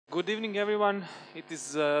Good evening, everyone. It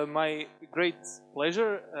is my great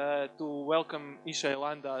pleasure to welcome Ishay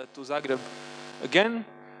Landa to Zagreb again.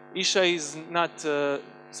 Ishay is not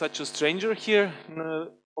such a stranger here.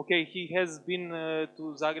 Okay, he has been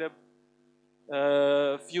to Zagreb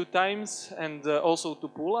a few times and also to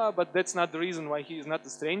Pula, but that's not the reason why he is not a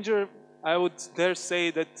stranger. I would dare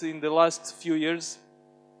say that in the last few years,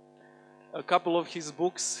 a couple of his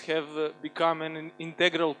books have become an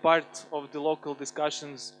integral part of the local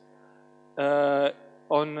discussions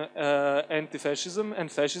on anti-fascism and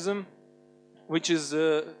fascism, which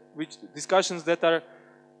discussions that are,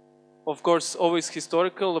 of course, always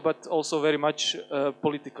historical, but also very much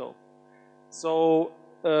political. So,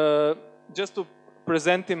 just to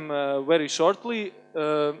present him very shortly,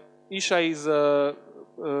 Ishay is a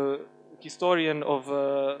historian of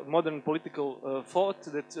modern political thought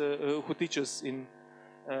that who teaches in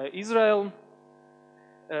Israel.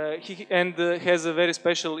 He has a very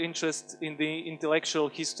special interest in the intellectual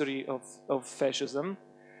history of fascism.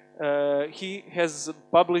 He has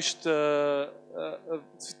published two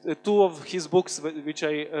of his books, which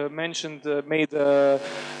I mentioned, made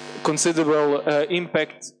considerable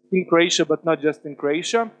impact in Croatia, but not just in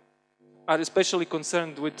Croatia, are especially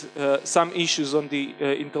concerned with some issues on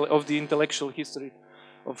of the intellectual history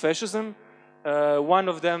of fascism. One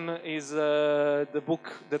of them is the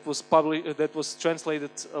book that was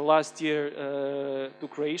translated last year to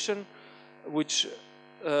Croatian, which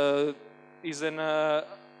is a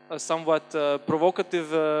somewhat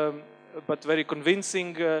provocative but very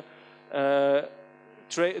convincing attempt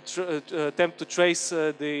to trace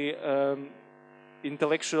the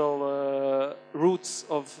intellectual roots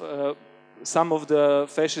of some of the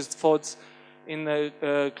fascist thoughts in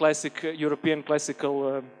classic European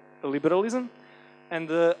classical liberalism. And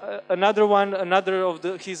another of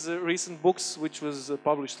his recent books, which was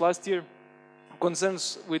published last year,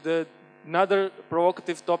 concerns with another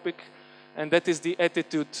provocative topic, and that is the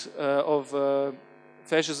attitude of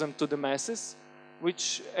fascism to the masses,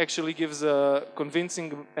 which actually gives a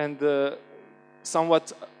convincing and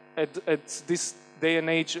somewhat, at this day and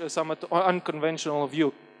age, a somewhat unconventional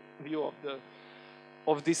view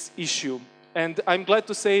of this issue. And I'm glad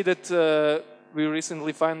to say that we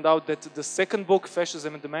recently found out that the second book,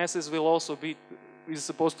 Fascism and the Masses, is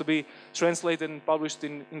supposed to be translated and published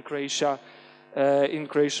in Croatia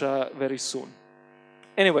very soon.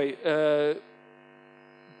 Anyway,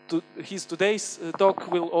 his today's talk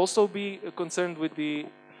will also be concerned with the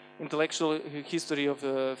intellectual history of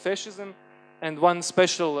fascism, and one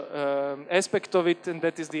special aspect of it, and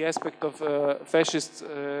that is the aspect of fascist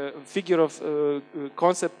figure of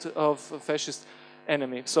concept of fascist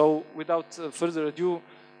enemy. So, without further ado,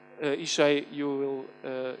 Ishay, you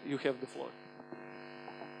have the floor.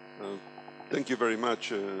 Thank you very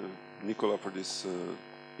much, Nicola, for this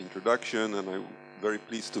introduction, and I'm very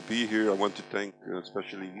pleased to be here. I want to thank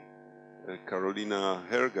especially Carolina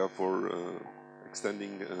Herga for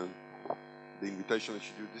extending the invitation. I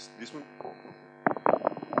should do this one.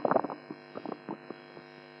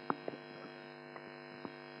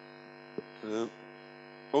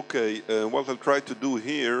 Okay, what I'll try to do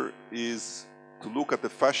here is to look at the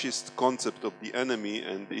fascist concept of the enemy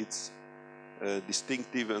and its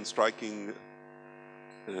distinctive and striking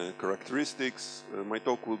characteristics. My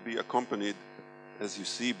talk will be accompanied, as you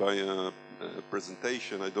see, by a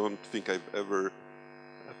presentation. I don't think I've ever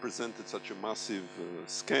presented such a massive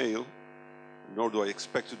scale, nor do I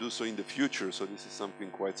expect to do so in the future. So this is something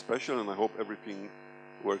quite special, and I hope everything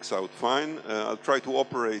works out fine. I'll try to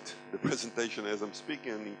operate the presentation as I'm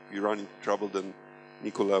speaking, and if you run into trouble, then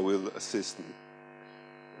Nicola will assist me.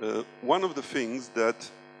 One of the things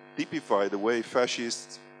that typify the way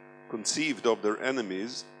fascists conceived of their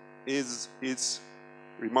enemies is its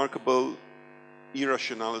remarkable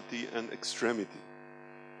irrationality and extremity.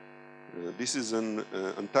 This is an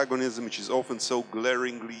antagonism which is often so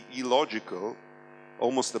glaringly illogical,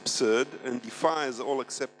 almost absurd, and defies all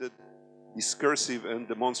accepted discursive and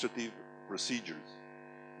demonstrative procedures.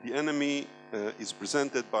 The enemy is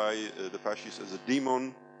presented by the fascists as a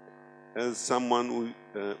demon, as someone who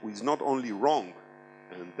is not only wrong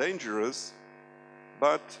and dangerous,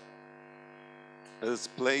 but as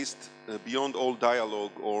placed beyond all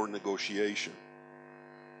dialogue or negotiation.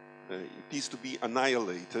 It is to be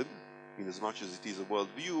annihilated, in as much as it is a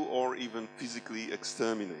worldview, or even physically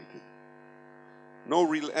exterminated. No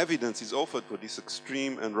real evidence is offered for this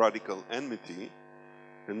extreme and radical enmity,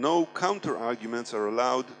 and no counter-arguments are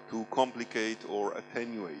allowed to complicate or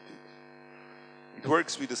attenuate it. It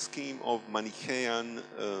works with a scheme of Manichaean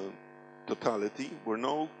totality, where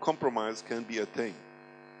no compromise can be attained.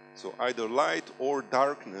 So either light or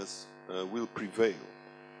darkness will prevail.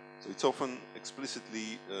 So it's often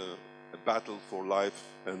explicitly a battle for life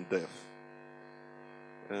and death.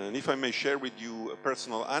 And if I may share with you a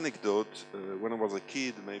personal anecdote, when I was a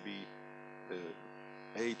kid, maybe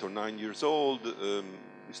 8 or 9 years old,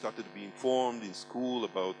 we started to be informed in school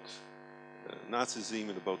about Nazism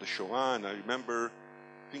and about the Shoah, and I remember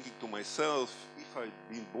thinking to myself, if I'd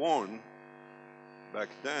been born back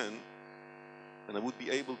then, and I would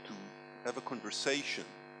be able to have a conversation,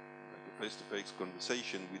 like a face-to-face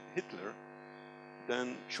conversation with Hitler,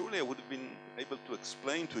 then surely I would have been able to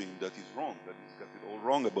explain to him that he's wrong, that he's got it all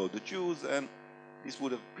wrong about the Jews, and this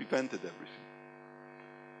would have prevented everything.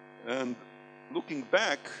 And looking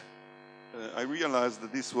back, I realized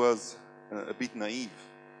that this was a bit naive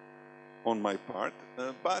on my part,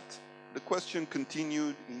 but the question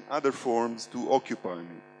continued in other forms to occupy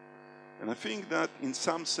me. And I think that in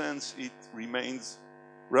some sense it remains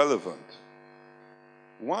relevant.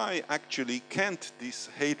 Why actually can't this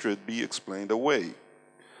hatred be explained away?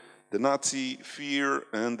 The Nazi fear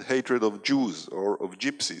and hatred of Jews or of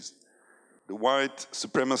gypsies, the white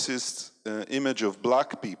supremacist image of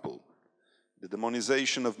black people, the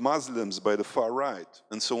demonization of Muslims by the far right,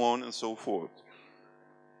 and so on and so forth.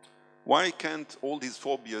 Why can't all these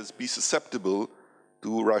phobias be susceptible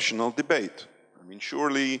to rational debate? I mean,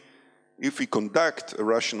 surely if we conduct a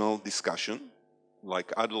rational discussion,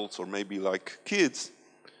 like adults or maybe like kids,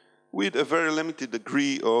 with a very limited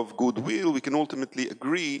degree of goodwill, we can ultimately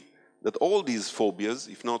agree that all these phobias,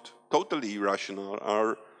 if not totally irrational,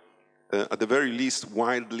 are at the very least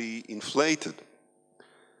wildly inflated.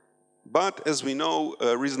 But as we know,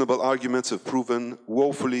 reasonable arguments have proven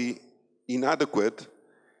woefully inadequate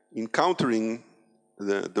in countering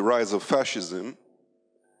the rise of fascism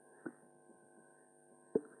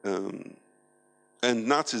and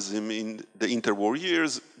Nazism in the interwar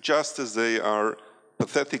years, just as they are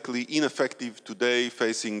pathetically ineffective today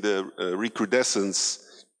facing the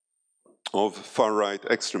recrudescence of far-right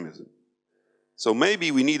extremism. So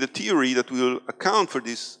maybe we need a theory that will account for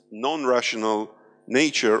this non-rational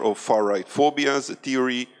nature of far-right phobias, a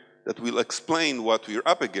theory that will explain what we're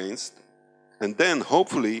up against, and then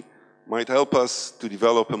hopefully might help us to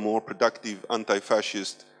develop a more productive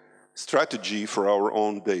anti-fascist strategy for our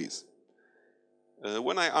own days.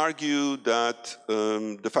 When I argue that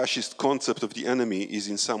the fascist concept of the enemy is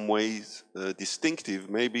in some ways distinctive,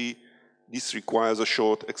 maybe this requires a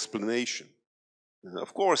short explanation.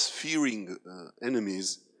 Of course, fearing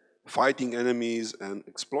enemies, fighting enemies, and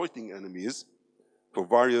exploiting enemies for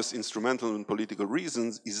various instrumental and political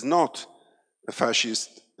reasons is not a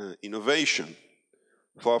fascist innovation.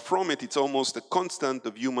 Far from it, it's almost a constant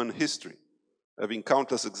of human history, having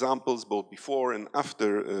countless examples both before and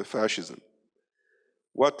after fascism.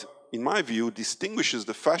 What, in my view, distinguishes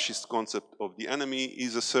the fascist concept of the enemy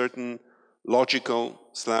is a certain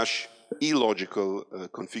logical/illogical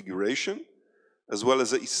configuration, as well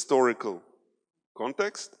as a historical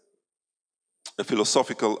context, a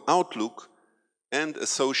philosophical outlook, and a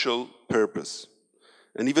social purpose.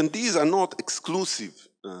 And even these are not exclusive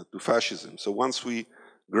to fascism. So once we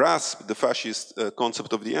grasp the fascist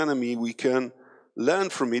concept of the enemy, we can learn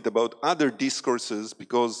from it about other discourses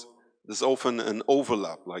because there's often an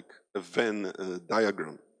overlap, like a Venn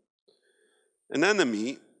diagram. An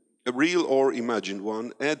enemy, a real or imagined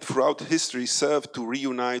one, had throughout history served to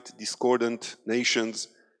reunite discordant nations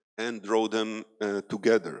and draw them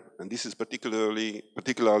together. And this is particularly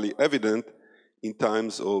evident in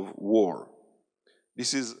times of war.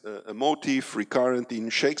 This is a motif recurrent in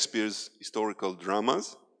Shakespeare's historical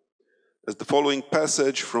dramas, as the following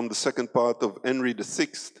passage from the second part of Henry VI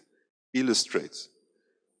illustrates.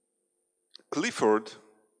 Clifford,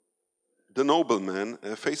 the nobleman,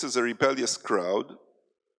 faces a rebellious crowd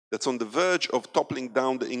that's on the verge of toppling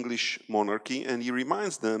down the English monarchy, and he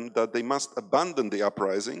reminds them that they must abandon the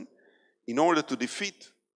uprising in order to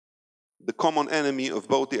defeat the common enemy of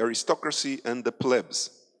both the aristocracy and the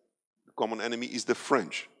plebs. The common enemy is the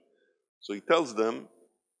French. So he tells them,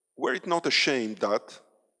 were it not a shame that,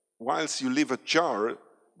 whilst you live ajar,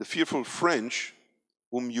 the fearful French,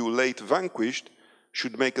 whom you late vanquished,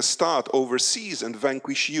 should make a start overseas and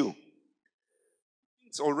vanquish you.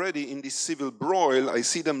 It's already in this civil broil, I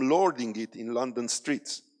see them lording it in London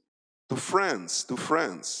streets. To France,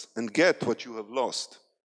 and get what you have lost.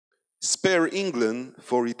 Spare England,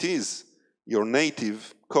 for it is your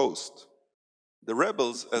native coast. The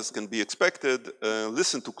rebels, as can be expected,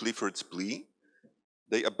 listened to Clifford's plea.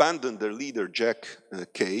 They abandoned their leader, Jack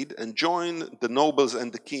Cade, and joined the nobles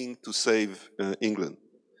and the king to save England.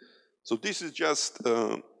 So this is just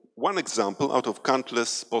one example out of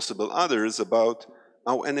countless possible others about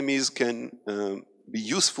how enemies can be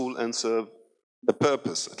useful and serve a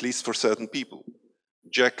purpose, at least for certain people.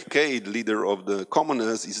 Jack Cade, leader of the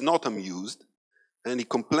commoners, is not amused, and he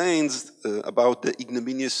complains about the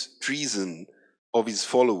ignominious treason of his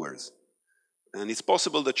followers. And it's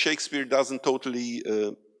possible that Shakespeare doesn't totally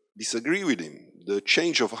disagree with him. The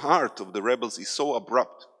change of heart of the rebels is so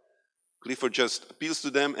abrupt. Clifford just appeals to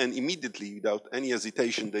them, and immediately, without any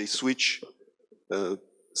hesitation, they switch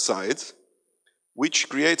sides, which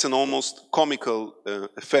creates an almost comical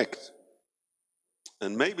effect.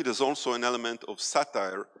 And maybe there's also an element of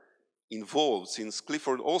satire involved, since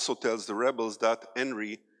Clifford also tells the rebels that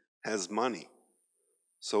Henry has money.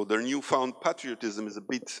 So their newfound patriotism is a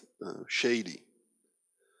bit shady.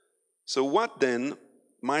 So what then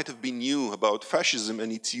might have been new about fascism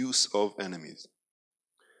and its use of enemies?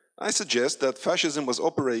 I suggest that fascism was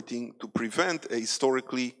operating to prevent a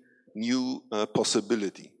historically new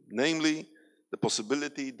possibility, namely the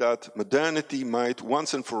possibility that modernity might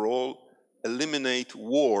once and for all eliminate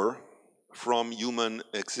war from human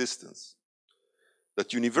existence,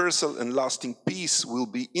 that universal and lasting peace will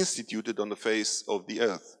be instituted on the face of the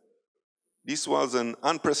earth. This was an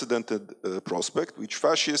unprecedented prospect which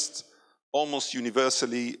fascists almost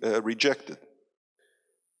universally rejected.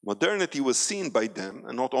 Modernity was seen by them,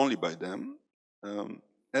 and not only by them,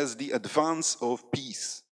 as the advance of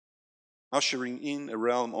peace, ushering in a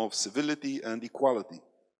realm of civility and equality.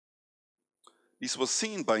 This was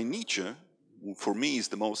seen by Nietzsche, who for me is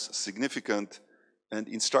the most significant and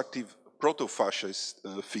instructive proto-fascist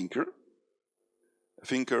thinker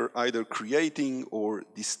either creating or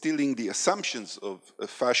distilling the assumptions of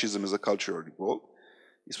fascism as a cultural revolt.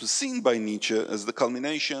 This was seen by Nietzsche as the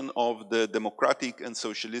culmination of the democratic and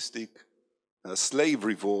socialistic slave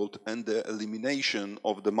revolt and the elimination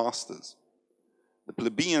of the masters. The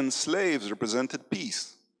plebeian slaves represented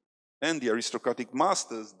peace, and the aristocratic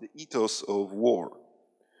masters the ethos of war.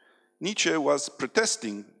 Nietzsche was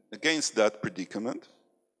protesting against that predicament.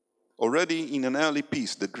 Already in an early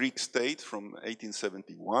piece, The Greek State from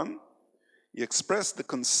 1871, he expressed the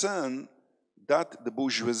concern that the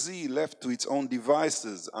bourgeoisie, left to its own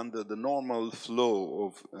devices under the normal flow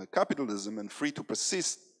of capitalism and free to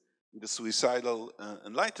persist with the suicidal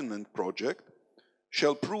Enlightenment project,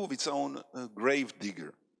 shall prove its own grave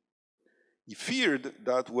digger. He feared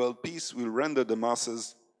that world peace will render the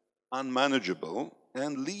masses unmanageable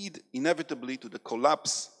and lead inevitably to the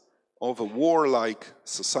collapse of a warlike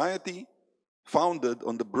society founded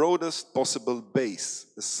on the broadest possible base,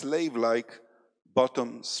 a slave-like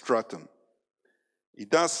bottom stratum. He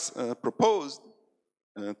thus proposed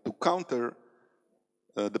to counter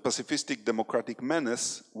the pacifistic democratic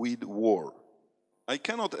menace with war. I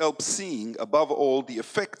cannot help seeing, above all, the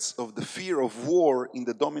effects of the fear of war in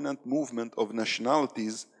the dominant movement of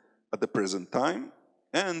nationalities at the present time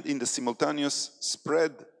and in the simultaneous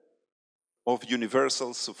spread of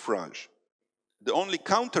universal suffrage. The only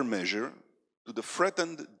countermeasure to the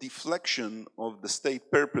threatened deflection of the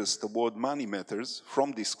state purpose toward money matters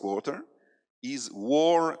from this quarter is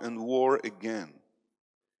war and war again.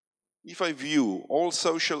 If I view all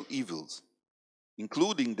social evils,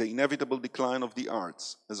 including the inevitable decline of the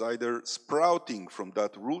arts, as either sprouting from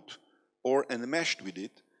that root or enmeshed with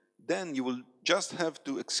it, then you will just have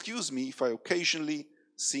to excuse me if I occasionally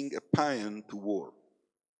sing a paean to war.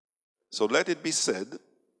 So let it be said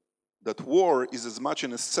that war is as much a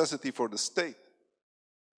necessity for the state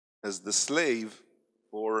as the slave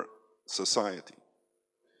for society.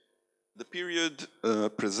 The period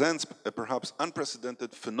presents a perhaps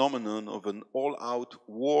unprecedented phenomenon of an all-out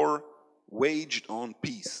war waged on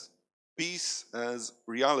peace. Peace as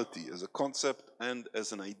reality, as a concept and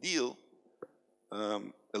as an ideal, a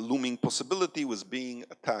looming possibility was being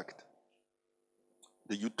attacked.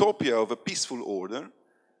 The utopia of a peaceful order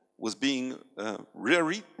was being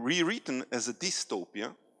rewritten as a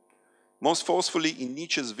dystopia, most forcefully in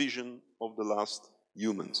Nietzsche's vision of the last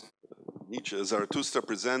humans. Nietzsche, Zarathustra,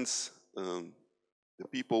 presents the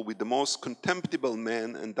people with the most contemptible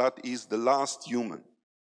man, and that is the last human.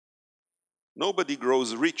 Nobody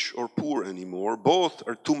grows rich or poor anymore. Both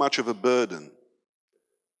are too much of a burden.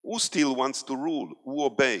 Who still wants to rule? Who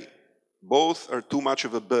obey? Both are too much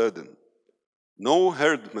of a burden. No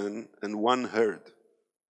herdman and one herd.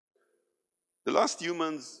 The last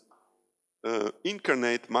humans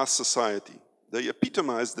incarnate mass society. They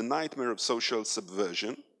epitomize the nightmare of social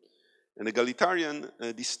subversion, an egalitarian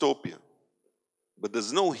dystopia. But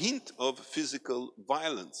there's no hint of physical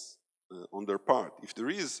violence on their part. If there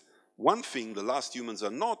is one thing the last humans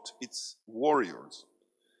are not, it's warriors.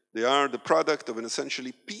 They are the product of an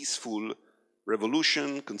essentially peaceful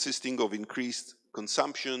revolution consisting of increased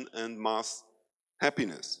consumption and mass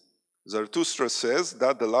happiness. Zarathustra says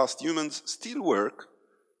that the last humans still work,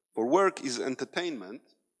 for work is entertainment,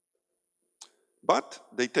 but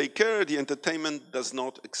they take care the entertainment does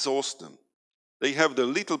not exhaust them. They have their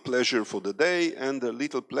little pleasure for the day and their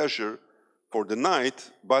little pleasure for the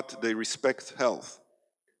night, but they respect health.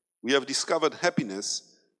 We have discovered happiness,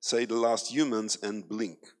 say the last humans, and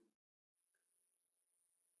blink.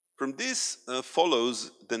 From this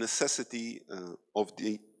follows the necessity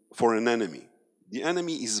for an enemy. The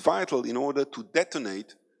enemy is vital in order to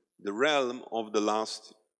detonate the realm of the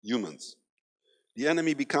last humans. The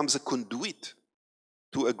enemy becomes a conduit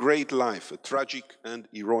to a great life, a tragic and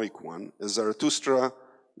heroic one. As Zarathustra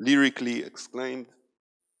lyrically exclaimed,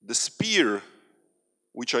 "The spear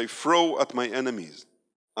which I throw at my enemies,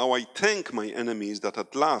 how I thank my enemies that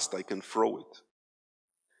at last I can throw it."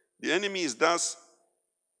 The enemy is thus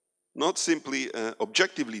not simply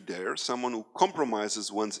objectively there, someone who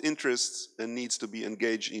compromises one's interests and needs to be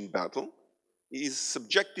engaged in battle. He is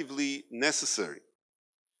subjectively necessary.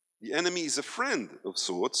 The enemy is a friend of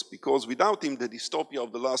sorts, because without him the dystopia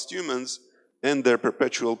of the last humans and their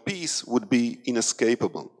perpetual peace would be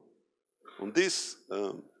inescapable. On this,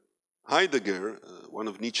 Heidegger, one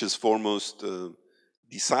of Nietzsche's foremost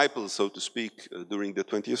disciples, so to speak, during the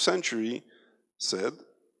 20th century, said,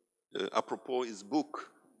 apropos his book,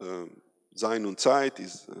 Sein und Zeit,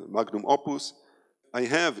 his magnum opus, "I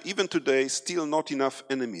have, even today, still not enough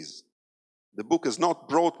enemies. The book has not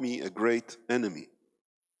brought me a great enemy."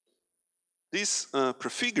 This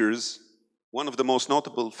prefigures one of the most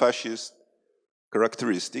notable fascist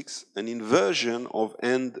characteristics, an inversion of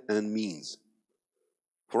end and means.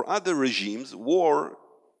 For other regimes, war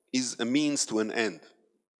is a means to an end.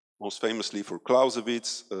 Most famously for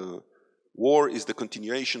Clausewitz, war is the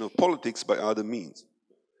continuation of politics by other means.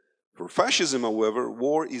 For fascism, however,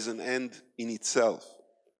 war is an end in itself,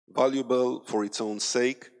 valuable for its own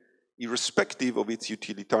sake, irrespective of its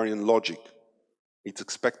utilitarian logic, its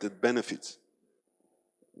expected benefits.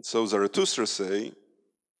 And so Zarathustra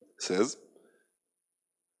says,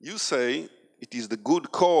 "You say it is the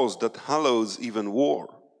good cause that hallows even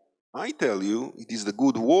war. I tell you it is the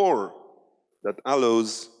good war that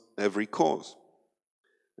hallows every cause."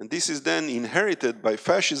 And this is then inherited by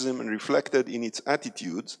fascism and reflected in its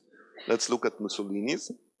attitudes. Let's look at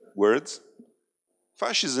Mussolini's words.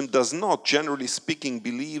 "Fascism does not, generally speaking,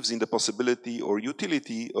 believes in the possibility or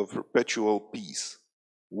utility of perpetual peace.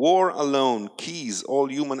 War alone keys all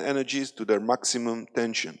human energies to their maximum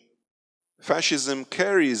tension. Fascism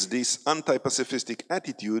carries this anti-pacifistic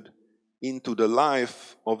attitude into the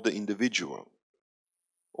life of the individual."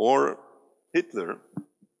 Or Hitler,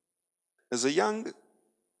 "As a young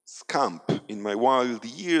scamp in my wild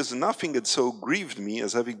years, nothing had so grieved me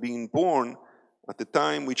as having been born at a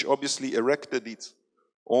time which obviously erected its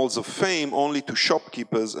halls of fame only to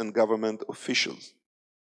shopkeepers and government officials.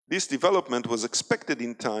 This development was expected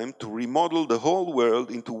in time to remodel the whole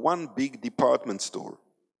world into one big department store.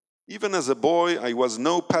 Even as a boy, I was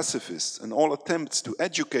no pacifist, and all attempts to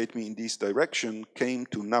educate me in this direction came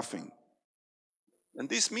to nothing." And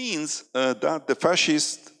this means that the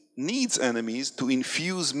fascist needs enemies to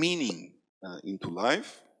infuse meaning into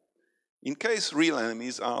life. In case real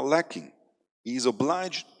enemies are lacking, he is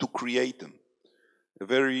obliged to create them. A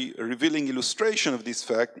very revealing illustration of this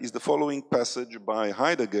fact is the following passage by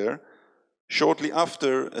Heidegger shortly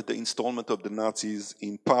after the installment of the Nazis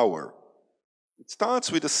in power. It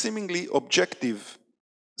starts with a seemingly objective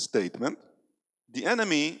statement: "The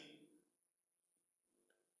enemy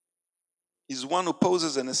is one who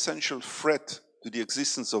poses an essential threat to the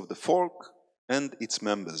existence of the folk and its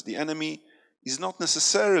members. The enemy is not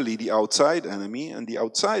necessarily the outside enemy, and the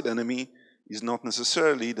outside enemy is not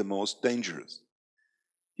necessarily the most dangerous."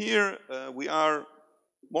 Here we are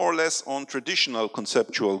more or less on traditional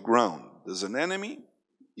conceptual ground. There's an enemy,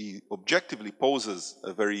 he objectively poses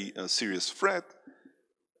a very serious threat,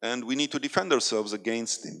 and we need to defend ourselves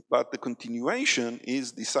against him. But the continuation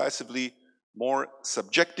is decisively more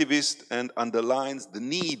subjectivist and underlines the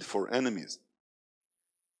need for enemies.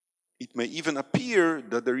 It may even appear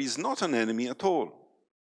that there is not an enemy at all.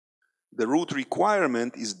 The root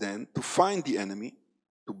requirement is then to find the enemy,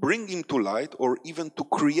 to bring him to light, or even to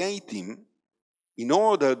create him, in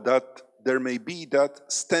order that there may be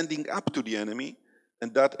that standing up to the enemy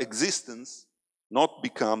and that existence not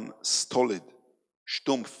become stolid,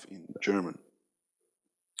 stumpf in German.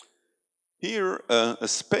 Here, a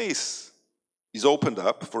space is opened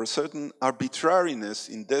up for a certain arbitrariness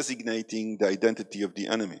in designating the identity of the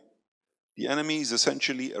enemy. The enemy is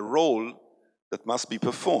essentially a role that must be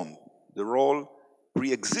performed. The role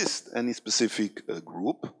pre-exists any specific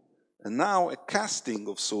group, and now a casting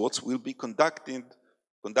of sorts will be conducted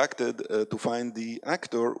conducted to find the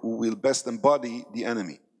actor who will best embody the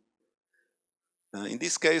enemy. In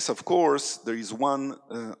this case, of course, there is one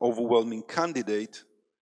overwhelming candidate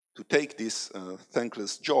to take this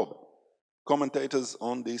thankless job. Commentators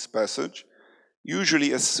on this passage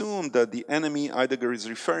usually assume that the enemy Heidegger is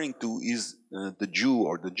referring to is the Jew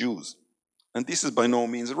or the Jews. And this is by no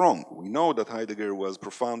means wrong. We know that Heidegger was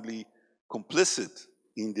profoundly complicit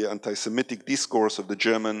in the anti-Semitic discourse of the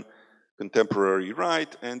German contemporary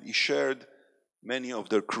right, and he shared many of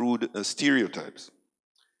their crude stereotypes.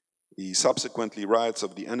 He subsequently writes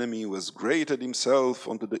of the enemy who has grated himself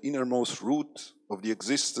onto the innermost root of the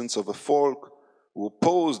existence of a folk who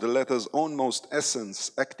opposed the letter's ownmost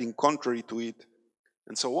essence, acting contrary to it,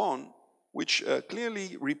 and so on, which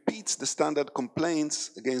clearly repeats the standard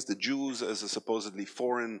complaints against the Jews as a supposedly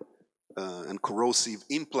foreign and corrosive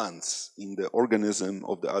implants in the organism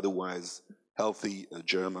of the otherwise healthy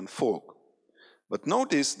German folk. But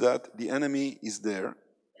notice that the enemy is there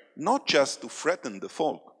not just to threaten the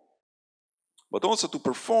folk, but also to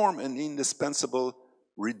perform an indispensable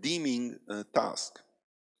redeeming task,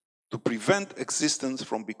 to prevent existence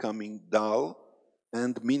from becoming dull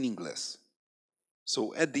and meaningless.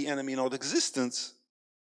 So had the enemy not existed,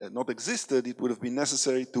 it would have been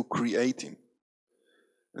necessary to create him.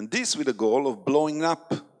 And this with the goal of blowing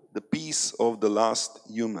up the peace of the last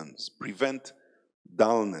humans, prevent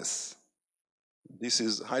dullness. This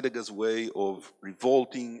is Heidegger's way of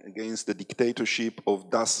revolting against the dictatorship of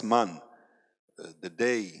Das Mann, the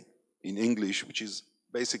day in English, which is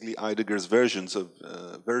basically Heidegger's version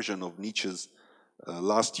of Nietzsche's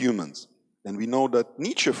Last Humans. And we know that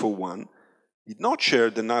Nietzsche, for one, did not share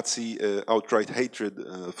the Nazi outright hatred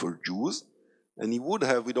for Jews, and he would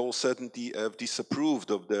have, with all certainty, have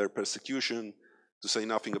disapproved of their persecution, to say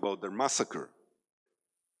nothing about their massacre.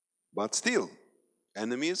 But still,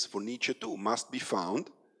 enemies for Nietzsche too must be found,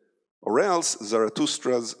 or else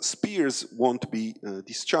Zarathustra's spears won't be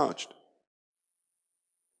discharged.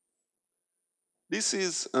 This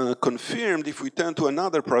is confirmed if we turn to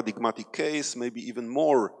another paradigmatic case, maybe even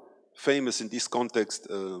more famous in this context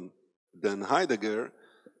than Heidegger.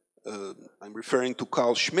 I'm referring to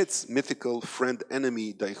Carl Schmitt's mythical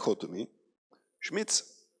friend-enemy dichotomy. Schmitt's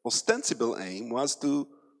ostensible aim was to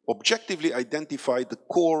objectively identify the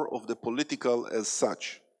core of the political as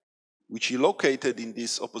such, which he located in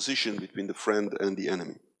this opposition between the friend and the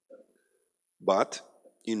enemy. But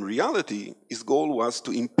in reality, his goal was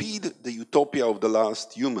to impede the utopia of the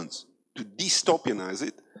last humans, to dystopianize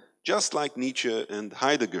it, just like Nietzsche and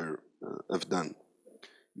Heidegger have done.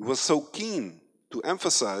 He was so keen to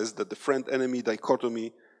emphasize that the friend-enemy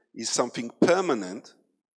dichotomy is something permanent,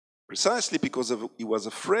 precisely because he was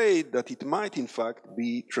afraid that it might in fact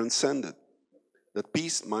be transcended, that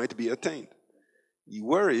peace might be attained. He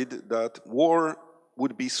worried that war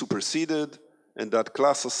would be superseded and that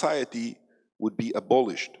class society would be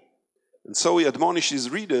abolished. And so he admonished his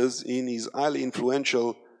readers in his highly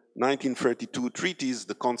influential 1932 treatise,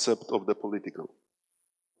 The Concept of the Political.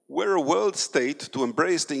 Were a world state to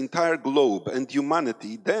embrace the entire globe and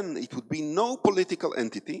humanity, then it would be no political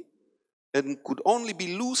entity and could only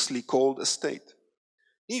be loosely called a state.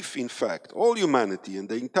 If, in fact, all humanity and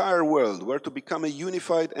the entire world were to become a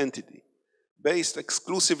unified entity, based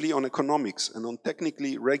exclusively on economics and on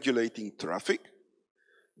technically regulating traffic,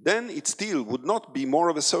 then it still would not be more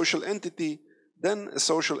of a social entity than a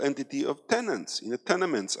social entity of tenants in a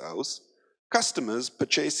tenement's house, customers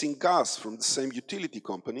purchasing gas from the same utility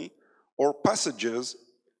company, or passengers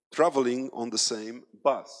traveling on the same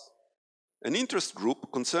bus. An interest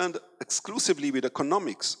group concerned exclusively with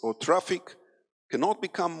economics or traffic cannot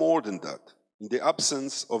become more than that in the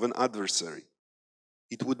absence of an adversary.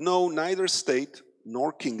 It would know neither state,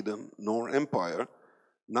 nor kingdom, nor empire,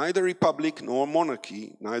 neither republic nor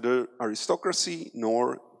monarchy, neither aristocracy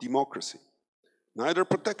nor democracy, neither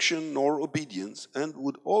protection nor obedience, and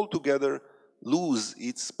would altogether lose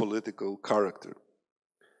its political character.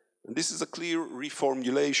 And this is a clear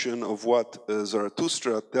reformulation of what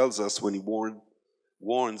Zarathustra tells us when he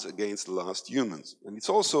warns against the last humans. And it's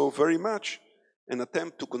also very much an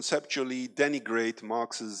attempt to conceptually denigrate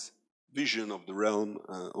Marx's vision of the realm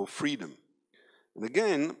of freedom. And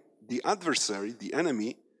again, the adversary, the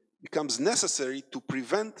enemy, becomes necessary to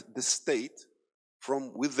prevent the state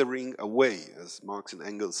from withering away, as Marx and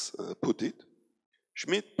Engels put it.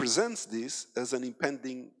 Schmitt presents this as an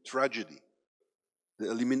impending tragedy, the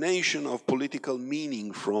elimination of political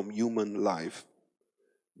meaning from human life.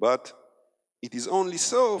 But it is only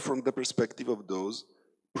so from the perspective of those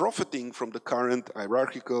profiting from the current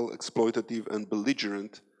hierarchical, exploitative, and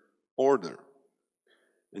belligerent order.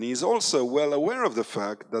 And he is also well aware of the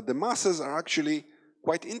fact that the masses are actually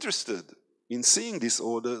quite interested in seeing this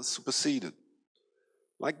order superseded.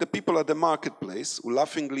 Like the people at the marketplace who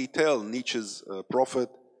laughingly tell Nietzsche's prophet,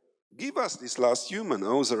 "Give us this last human,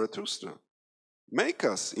 O Zarathustra. Make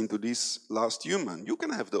us into this last human. You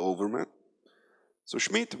can have the overman." So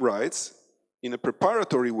Schmidt writes in a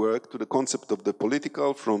preparatory work to the concept of the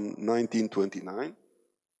political from 1929,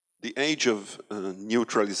 The Age of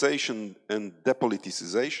Neutralization and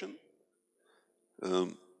Depoliticization,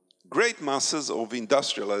 great masses of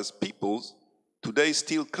industrialized peoples today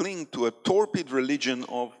still cling to a torpid religion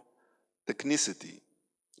of technicity,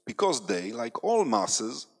 because they, like all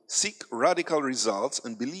masses, seek radical results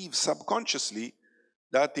and believe subconsciously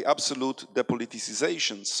that the absolute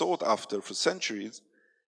depoliticization sought after for centuries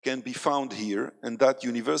can be found here, and that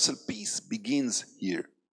universal peace begins here.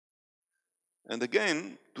 And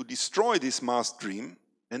again, to destroy this mass dream,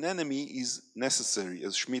 an enemy is necessary,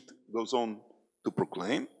 as Schmidt goes on to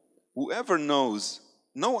proclaim. Whoever knows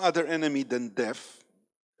no other enemy than death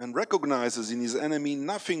and recognizes in his enemy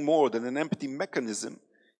nothing more than an empty mechanism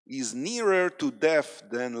is nearer to death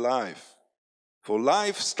than life. For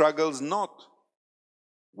life struggles not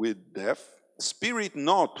with death, spirit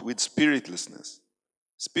not with spiritlessness.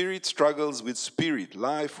 Spirit struggles with spirit,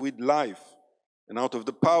 life with life. And out of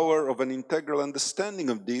the power of an integral understanding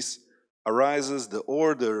of this arises the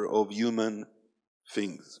order of human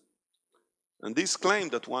things. And this claim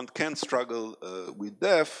that one can struggle with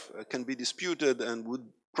death can be disputed, and would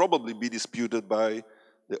probably be disputed by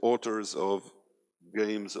the authors of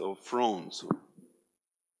Games of Thrones.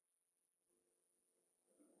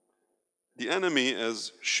 The enemy,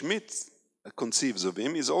 as Schmidt conceives of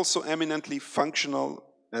him, is also eminently functional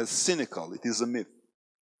as cynical. It is a myth.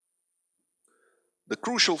 The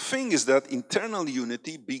crucial thing is that internal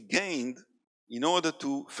unity be gained in order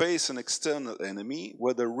to face an external enemy,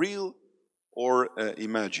 whether real or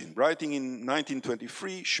imagined. Writing in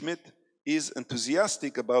 1923, Schmidt is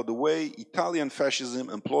enthusiastic about the way Italian fascism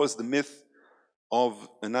employs the myth of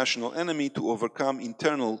a national enemy to overcome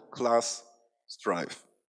internal class strife.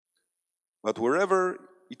 But wherever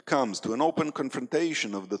it comes to an open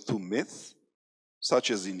confrontation of the two myths,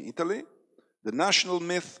 such as in Italy, the national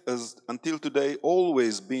myth has until today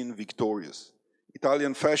always been victorious.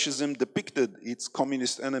 Italian fascism depicted its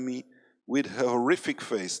communist enemy with a horrific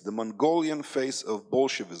face, the Mongolian face of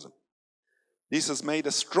Bolshevism. This has made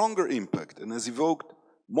a stronger impact and has evoked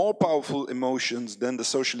more powerful emotions than the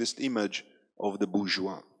socialist image of the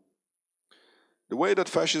bourgeois. The way that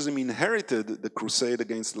fascism inherited the crusade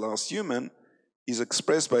against the last human is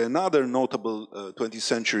expressed by another notable 20th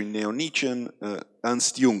century neo-Nietzschean,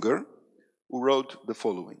 Ernst Junger, who wrote the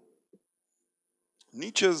following.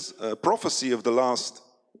 Nietzsche's prophecy of the last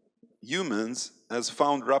humans has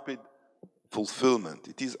found rapid fulfillment.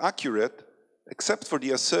 It is accurate, except for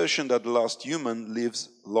the assertion that the last human lives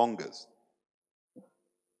longest.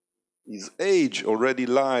 His age already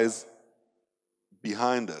lies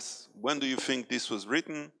behind us. When do you think this was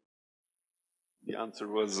written? The answer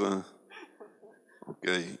was,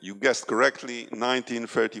 okay, you guessed correctly,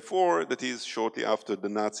 1934, that is shortly after the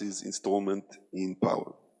Nazis' installment in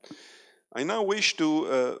power. I now wish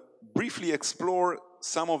to briefly explore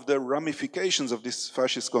some of the ramifications of this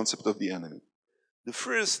fascist concept of the enemy. The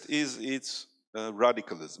first is its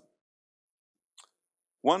radicalism.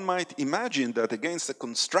 One might imagine that against a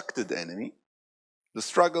constructed enemy, the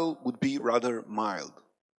struggle would be rather mild,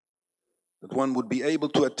 that one would be able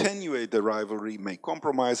to attenuate the rivalry, make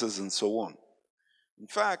compromises, and so on. In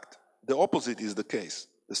fact, the opposite is the case.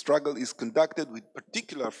 The struggle is conducted with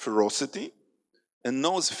particular ferocity and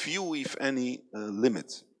knows few, if any,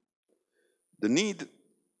 limits. The need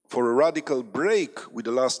for a radical break with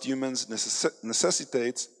the last humans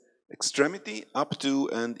necessitates extremity up to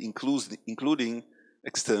and including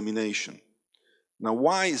extermination. Now,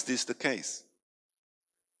 why is this the case?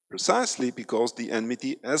 Precisely because the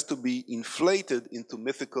enmity has to be inflated into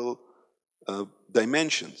mythical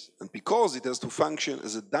dimensions, and because it has to function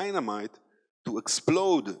as a dynamite to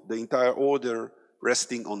explode the entire order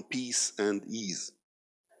resting on peace and ease.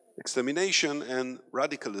 Extermination and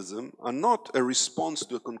radicalism are not a response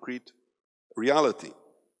to a concrete reality,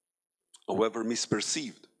 however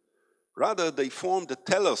misperceived. Rather, they form the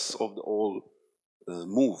telos of the whole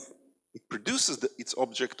move. It produces its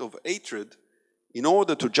object of hatred in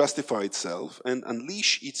order to justify itself and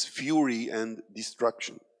unleash its fury and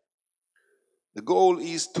destruction. The goal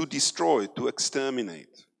is to destroy, to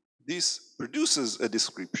exterminate. This produces a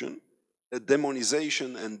description, a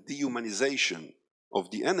demonization and dehumanization of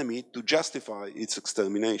the enemy to justify its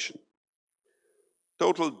extermination.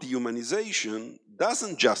 Total dehumanization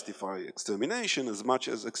doesn't justify extermination as much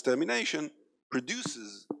as extermination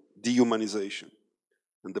produces dehumanization.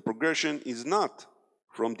 And the progression is not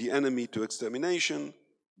from the enemy to extermination,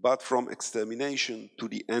 but from extermination to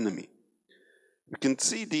the enemy. We can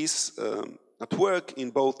see this at work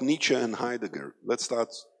in both Nietzsche and Heidegger. Let's start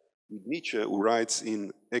with Nietzsche, who writes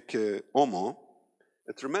in Ecce Homo,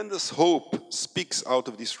 "A tremendous hope speaks out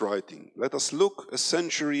of this writing. Let us look a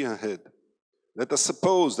century ahead. Let us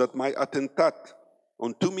suppose that my attentat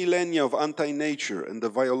on 2 millennia of anti-nature and the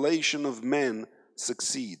violation of man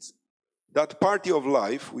succeeds. That party of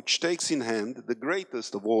life which takes in hand the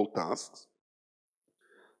greatest of all tasks,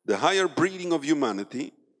 the higher breeding of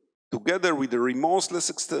humanity, together with the remorseless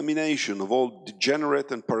extermination of all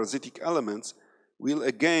degenerate and parasitic elements, will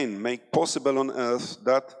again make possible on earth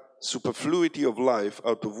that superfluity of life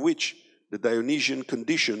out of which the Dionysian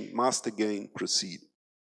condition must again proceed."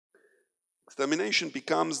 Extermination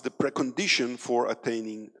becomes the precondition for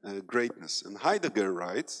attaining greatness. And Heidegger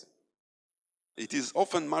writes, "It is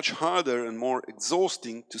often much harder and more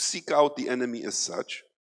exhausting to seek out the enemy as such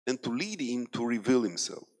and to lead him to reveal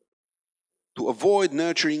himself, to avoid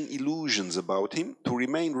nurturing illusions about him, to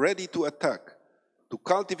remain ready to attack, to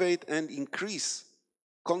cultivate and increase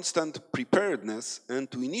constant preparedness,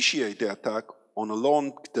 and to initiate the attack on a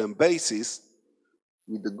long-term basis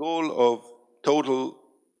with the goal of total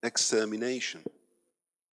extermination."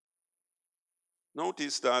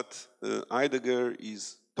 Notice that Heidegger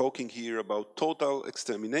is talking here about total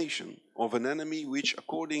extermination of an enemy which,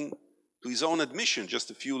 according to his own admission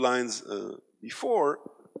just a few lines before,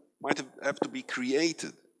 might have to be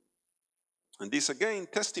created. And this again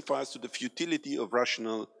testifies to the futility of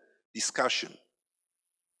rational discussion.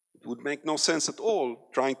 It would make no sense at all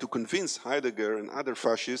trying to convince Heidegger and other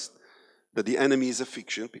fascists that the enemy is a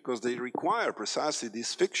fiction, because they require precisely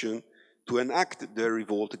this fiction to enact their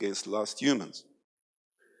revolt against last humans.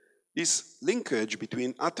 This linkage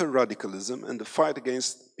between utter radicalism and the fight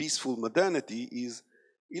against peaceful modernity is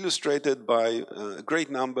illustrated by a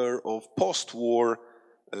great number of post-war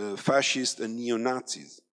fascists and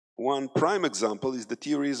neo-Nazis. One prime example is the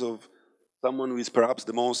theories of someone who is perhaps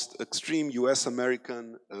the most extreme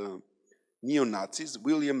US-American neo-Nazis,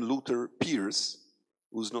 William Luther Pierce,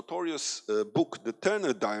 whose notorious book, The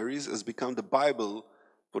Turner Diaries, has become the Bible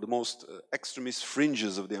for the most extremist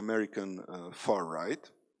fringes of the American far right.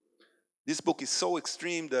 This book is so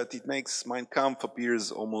extreme that it makes Mein Kampf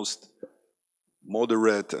appears almost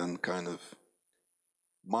moderate and kind of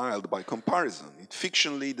mild by comparison. It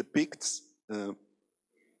fictionally depicts a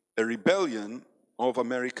rebellion of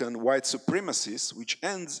American white supremacists which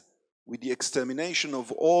ends with the extermination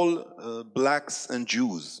of all blacks and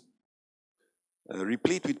Jews,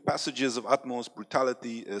 replete with passages of utmost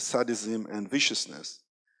brutality, sadism, and viciousness.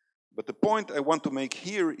 But the point I want to make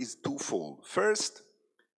here is twofold. First,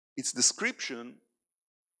 its description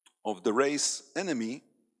of the race enemy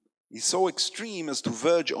is so extreme as to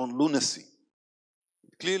verge on lunacy.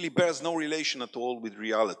 It clearly bears no relation at all with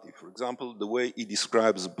reality. For example, the way he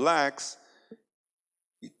describes blacks,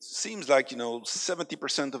 it seems like,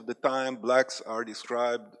 70% of the time blacks are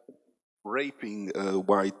described raping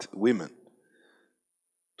white women.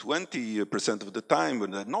 20% of the time,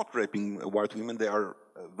 when they're not raping white women, they are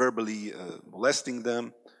verbally molesting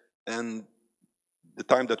them. And the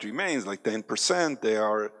time that remains, like 10%, they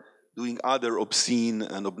are doing other obscene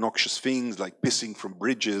and obnoxious things like pissing from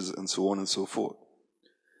bridges and so on and so forth.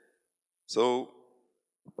 So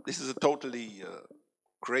this is a totally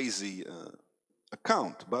crazy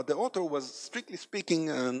account, but the author was, strictly speaking,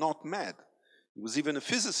 not mad. He was even a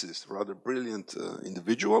physicist, rather brilliant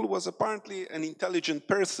individual, was apparently an intelligent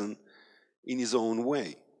person in his own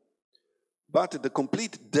way. But the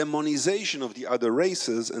complete demonization of the other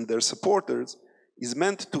races and their supporters is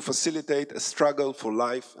meant to facilitate a struggle for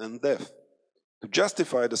life and death, to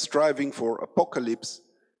justify the striving for apocalypse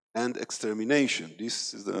and extermination.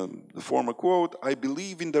 This is the former quote: "I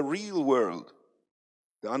believe in the real world,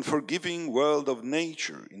 the unforgiving world of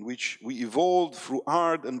nature, in which we evolved through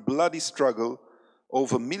hard and bloody struggle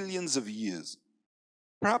over millions of years.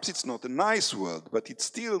 Perhaps it's not a nice world, but it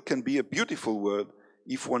still can be a beautiful world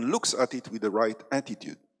if one looks at it with the right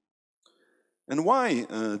attitude." And why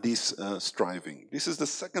this striving? This is the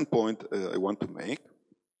second point I want to make.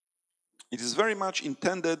 It is very much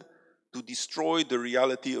intended to destroy the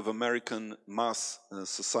reality of American mass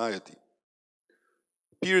society.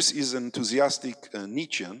 Pierce is an enthusiastic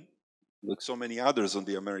Nietzschean, like so many others on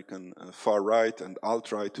the American far right and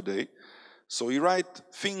alt-right today. So he writes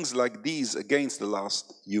things like these against the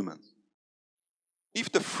last humans.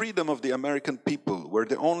 "If the freedom of the American people were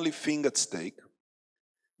the only thing at stake,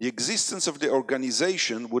 the existence of the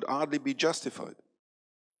organization would hardly be justified.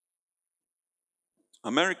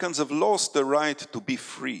 Americans have lost the right to be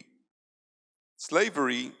free.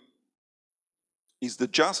 Slavery is the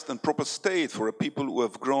just and proper state for a people who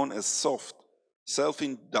have grown as soft,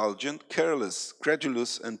 self-indulgent, careless,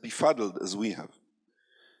 credulous, and befuddled as we have.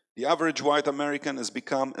 The average white American has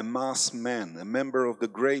become a mass man, a member of the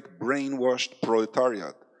great brainwashed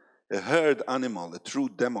proletariat, a herd animal, a true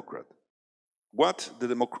democrat. What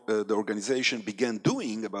the organization began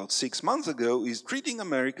doing about 6 months ago is treating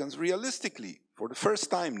Americans realistically, for the first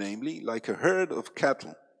time, namely, like a herd of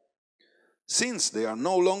cattle. Since they are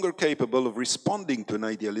no longer capable of responding to an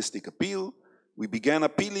idealistic appeal, we began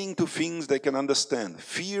appealing to things they can understand,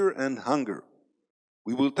 fear and hunger.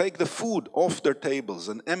 We will take the food off their tables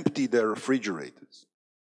and empty their refrigerators.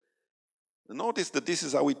 Notice that this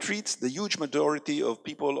is how he treats the huge majority of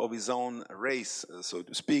people of his own race, so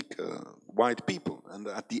to speak, white people. And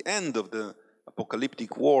at the end of the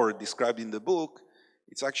apocalyptic war described in the book,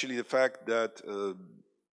 it's actually the fact that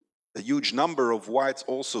a huge number of whites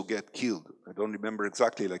also get killed. I don't remember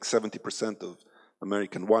exactly, like 70% of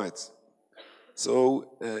American whites.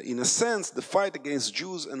 So, in a sense, the fight against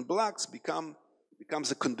Jews and blacks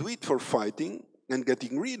becomes a conduit for fighting and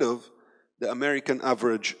getting rid of the American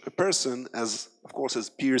average person, as, of course, as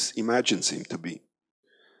Pierce imagines him to be.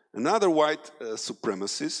 Another white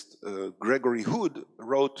supremacist, Gregory Hood,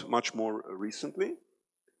 wrote much more recently,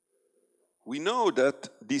 "We know that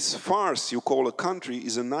this farce you call a country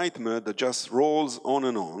is a nightmare that just rolls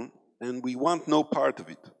on, and we want no part of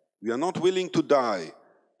it. We are not willing to die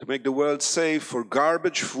to make the world safe for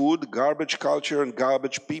garbage food, garbage culture, and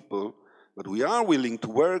garbage people, but we are willing to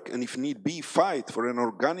work and, if need be, fight for an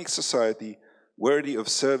organic society worthy of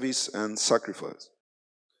service and sacrifice."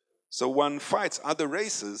 So one fights other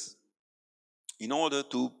races in order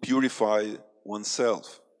to purify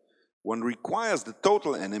oneself. One requires the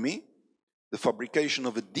total enemy, the fabrication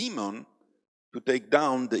of a demon, to take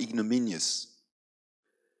down the ignominious.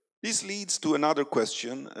 This leads to another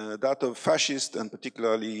question, that of fascist and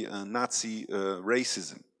particularly Nazi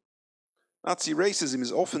racism. Nazi racism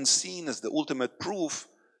is often seen as the ultimate proof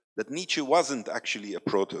that Nietzsche wasn't actually a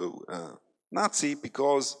proto-Nazi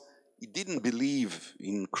because he didn't believe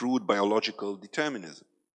in crude biological determinism.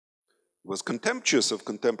 He was contemptuous of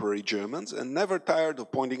contemporary Germans and never tired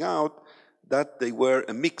of pointing out that they were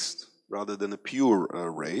a mixed rather than a pure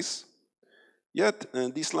race. Yet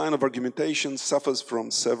this line of argumentation suffers from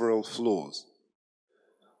several flaws.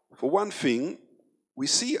 For one thing, we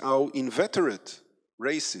see how inveterate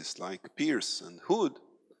racists like Pierce and Hood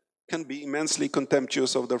can be immensely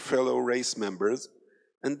contemptuous of their fellow race members,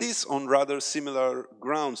 and this on rather similar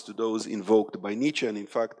grounds to those invoked by Nietzsche, and in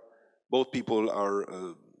fact, both people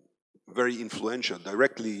are very influential,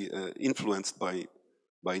 directly influenced by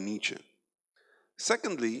Nietzsche.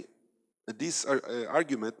 Secondly, this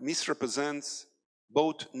argument misrepresents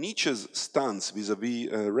both Nietzsche's stance vis-à-vis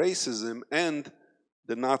racism and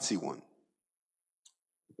the Nazi one.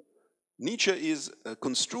 Nietzsche is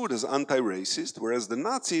construed as anti-racist, whereas the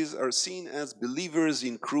Nazis are seen as believers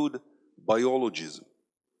in crude biologism.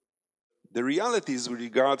 The realities with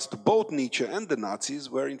regards to both Nietzsche and the Nazis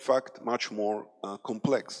were in fact much more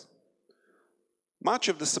complex. Much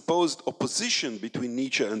of the supposed opposition between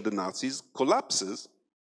Nietzsche and the Nazis collapses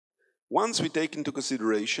once we take into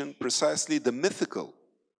consideration precisely the mythical,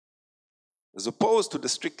 as opposed to the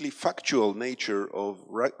strictly factual nature of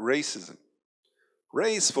racism.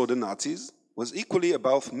 Race for the Nazis was equally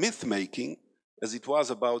about myth-making as it was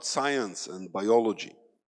about science and biology,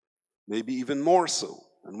 maybe even more so.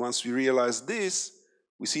 And once we realize this,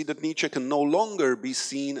 we see that Nietzsche can no longer be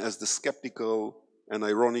seen as the skeptical and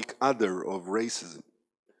ironic other of racism.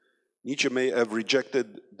 Nietzsche may have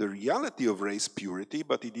rejected the reality of race purity,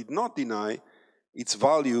 but he did not deny its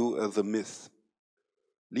value as a myth,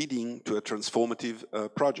 leading to a transformative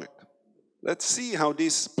project. Let's see how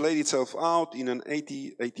this played itself out in an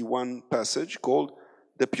 1881 passage called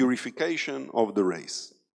The Purification of the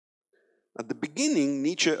Race. At the beginning,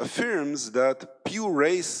 Nietzsche affirms that pure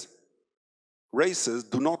races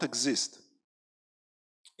do not exist,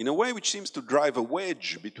 in a way which seems to drive a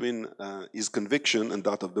wedge between his conviction and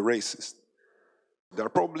that of the racist. There are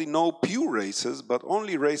probably no pure races, but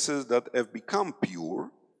only races that have become pure,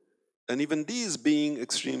 and even these being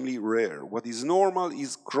extremely rare. What is normal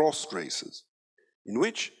is crossed races, in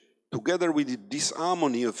which, together with the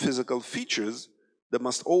disharmony of physical features, there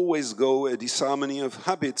must always go a disharmony of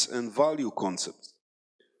habits and value concepts.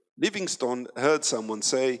 Livingstone heard someone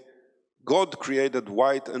say, "God created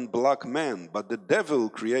white and black men, but the devil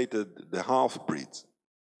created the half-breeds."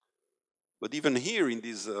 But even here, in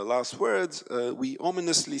these last words, we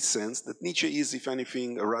ominously sense that Nietzsche is, if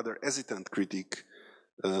anything, a rather hesitant critic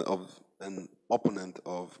of an opponent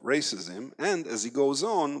of racism. And as he goes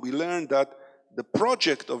on, we learn that the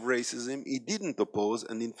project of racism he didn't oppose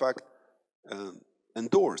and in fact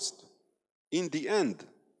endorsed. In the end,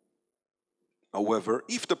 however,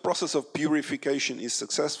 if the process of purification is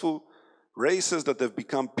successful, races that have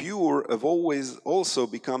become pure have always also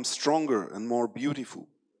become stronger and more beautiful.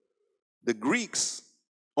 The Greeks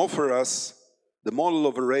offer us the model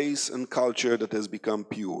of a race and culture that has become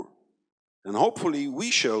pure. And hopefully we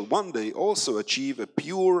shall one day also achieve a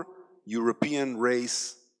pure European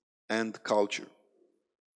race and culture.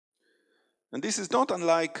 And this is not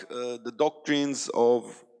unlike the doctrines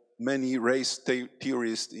of many race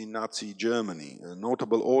theorists in Nazi Germany.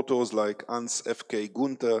 Notable authors like Hans F.K.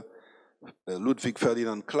 Gunther, Ludwig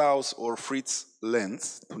Ferdinand Klaus, or Fritz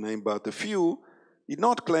Lenz, to name but a few, did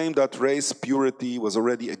not claim that race purity was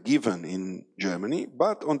already a given in Germany,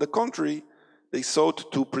 but on the contrary, they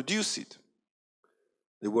sought to produce it.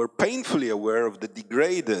 They were painfully aware of the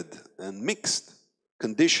degraded and mixed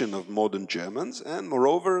condition of modern Germans, and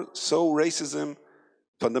moreover, saw racism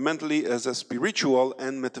fundamentally as a spiritual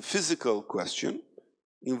and metaphysical question,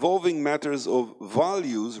 involving matters of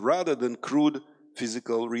values rather than crude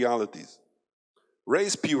physical realities.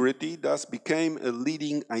 Race purity thus became a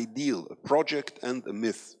leading ideal, a project and a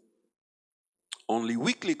myth, only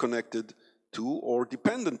weakly connected to or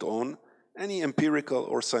dependent on any empirical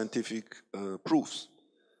or scientific proofs.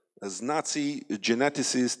 As Nazi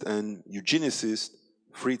geneticist and eugenicist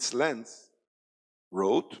Fritz Lenz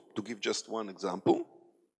wrote, to give just one example,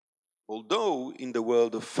 although in the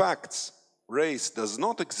world of facts, race does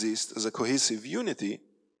not exist as a cohesive unity,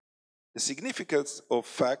 the significance of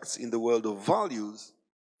facts in the world of values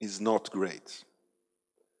is not great.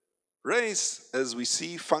 Race, as we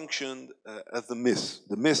see, functioned as the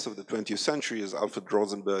myth of the 20th century, as Alfred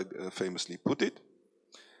Rosenberg famously put it.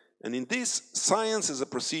 And in this, science as a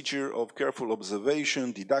procedure of careful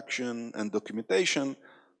observation, deduction, and documentation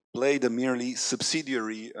played a merely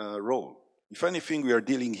subsidiary role. If anything, we are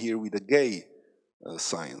dealing here with a gay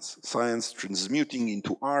science transmuting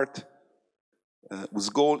into art, whose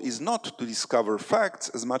goal is not to discover facts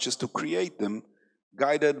as much as to create them,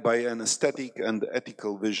 guided by an aesthetic and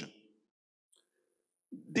ethical vision.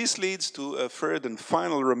 This leads to a third and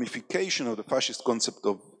final ramification of the fascist concept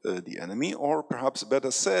of the enemy, or perhaps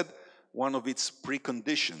better said, one of its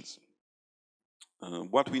preconditions,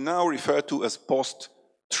 what we now refer to as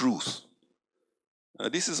post-truth.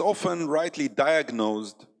 This is often rightly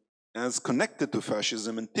diagnosed as connected to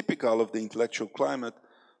fascism and typical of the intellectual climate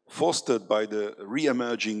fostered by the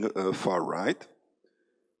re-emerging far right,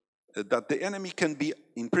 that the enemy can be,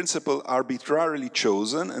 in principle, arbitrarily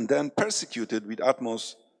chosen and then persecuted with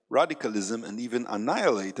utmost radicalism and even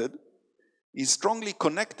annihilated, is strongly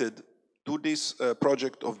connected to this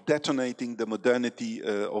project of detonating the modernity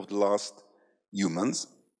of the last humans.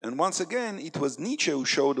 And once again, it was Nietzsche who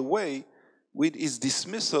showed the way with his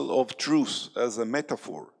dismissal of truth as a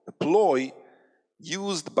metaphor, a ploy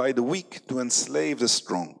used by the weak to enslave the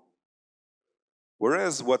strong.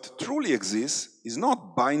 Whereas what truly exists is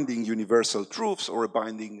not binding universal truths or a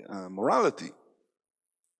binding morality,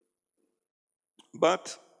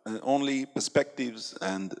 but only perspectives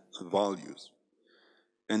and values.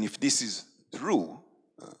 And if this is true,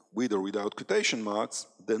 with or without quotation marks,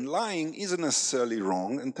 then lying isn't necessarily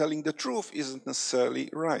wrong and telling the truth isn't necessarily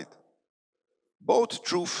right. Both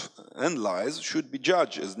truth and lies should be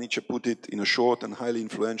judged, as Nietzsche put it in a short and highly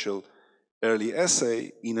influential early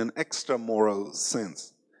essay, in an extra-moral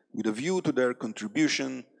sense, with a view to their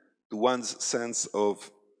contribution to one's sense of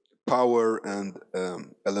power and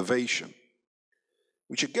elevation.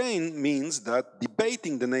 Which again means that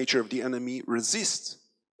debating the nature of the enemy resists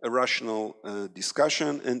a rational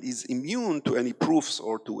discussion and is immune to any proofs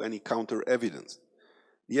or to any counter-evidence.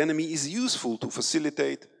 The enemy is useful to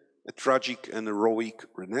facilitate a tragic and heroic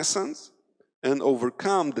renaissance and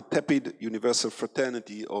overcome the tepid universal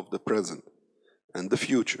fraternity of the present and the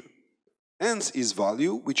future. Hence his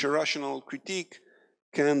value, which a rational critique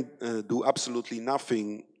can do absolutely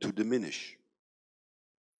nothing to diminish.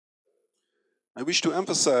 I wish to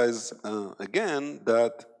emphasize again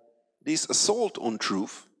that this assault on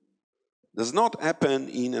truth does not happen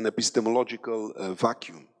in an epistemological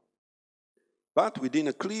vacuum, but within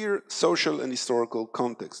a clear social and historical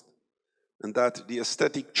context, and that the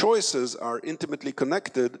aesthetic choices are intimately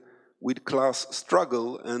connected with class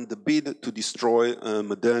struggle and the bid to destroy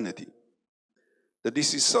modernity. That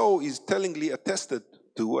this is so is tellingly attested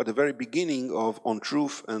to at the very beginning of On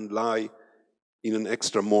Truth and Lie in an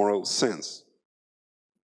extra-moral sense.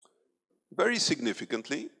 Very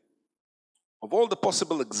significantly, of all the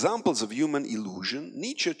possible examples of human illusion,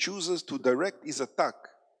 Nietzsche chooses to direct his attack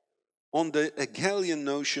on the Hegelian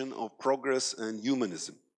notion of progress and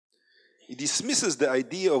humanism. He dismisses the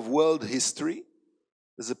idea of world history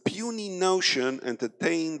as a puny notion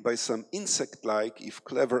entertained by some insect-like, if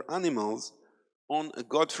clever, animals on a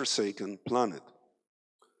godforsaken planet.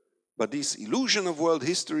 But this illusion of world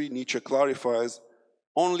history, Nietzsche clarifies,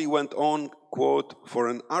 only went on, quote, for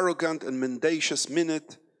an arrogant and mendacious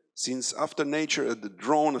minute, since after nature had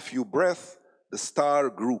drawn a few breaths, the star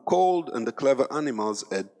grew cold and the clever animals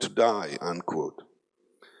had to die, unquote.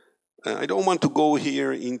 I don't want to go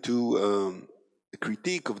here into a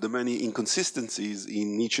critique of the many inconsistencies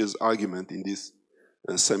in Nietzsche's argument in this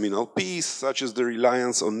seminal piece, such as the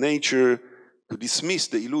reliance on nature to dismiss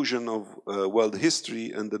the illusion of world history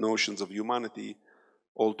and the notions of humanity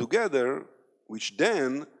altogether, which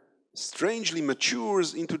then strangely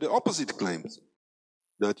matures into the opposite claims,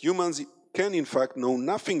 that humans can in fact know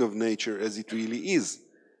nothing of nature as it really is,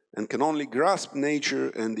 and can only grasp nature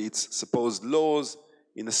and its supposed laws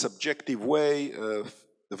in a subjective way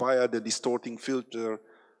via the distorting filter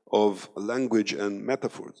of language and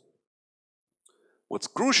metaphors. What's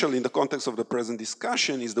crucial in the context of the present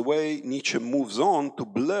discussion is the way Nietzsche moves on to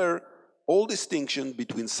blur all distinction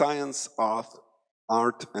between science,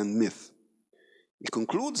 art, and myth. He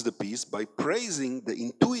concludes the piece by praising the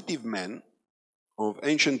intuitive men of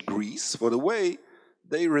ancient Greece for the way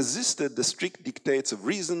they resisted the strict dictates of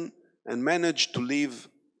reason and managed to live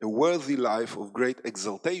a worthy life of great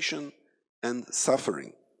exaltation and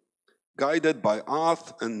suffering, guided by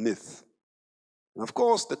art and myth. And of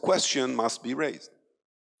course, the question must be raised.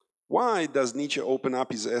 Why does Nietzsche open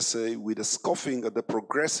up his essay with a scoffing at the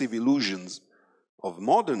progressive illusions of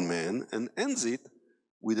modern man and ends it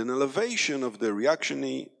with an elevation of the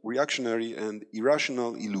reactionary and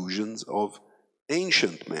irrational illusions of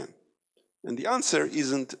ancient man? And the answer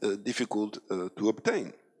isn't difficult to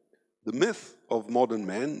obtain. The myth of modern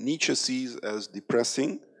man Nietzsche sees as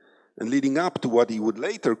depressing and leading up to what he would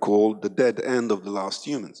later call the dead end of the last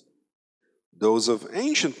humans. Those of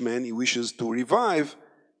ancient men he wishes to revive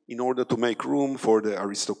in order to make room for the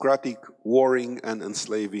aristocratic, warring, and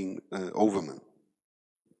enslaving overman.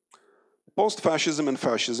 Post-fascism and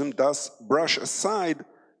fascism thus brush aside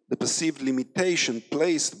the perceived limitation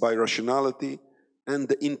placed by rationality and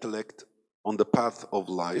the intellect on the path of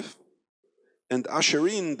life, and usher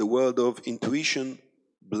in the world of intuition,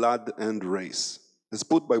 blood, and race, as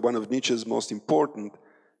put by one of Nietzsche's most important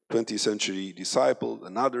 20th century disciples,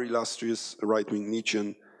 another illustrious right-wing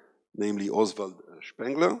Nietzschean, namely Oswald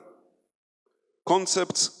Spengler.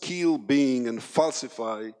 Concepts kill being and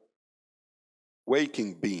falsify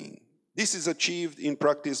waking being. This is achieved in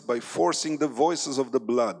practice by forcing the voices of the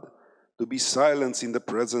blood to be silenced in the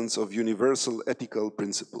presence of universal ethical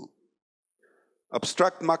principle.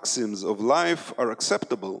 Abstract maxims of life are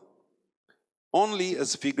acceptable only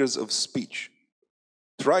as figures of speech.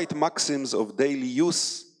 Trite maxims of daily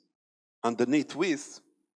use, underneath with,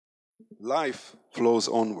 life flows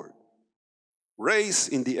onward. Race,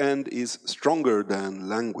 in the end, is stronger than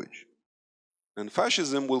language. And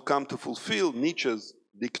fascism will come to fulfill Nietzsche's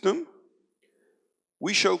dictum: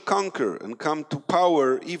 we shall conquer and come to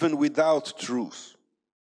power even without truth.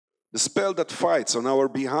 The spell that fights on our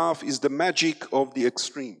behalf is the magic of the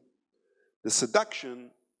extreme, the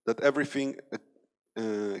seduction that everything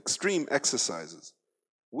extreme exercises.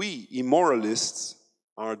 We, immoralists,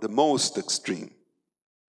 are the most extreme.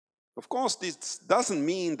 Of course, this doesn't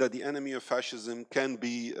mean that the enemy of fascism can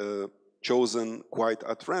be chosen quite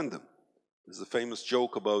at random. There's a famous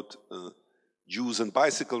joke about Jews and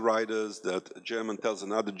bicycle riders that a German tells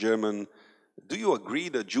another German, do you agree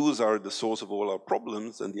that Jews are the source of all our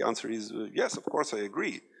problems? And the answer is, yes, of course I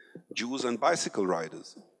agree. Jews and bicycle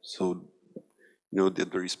riders. So, the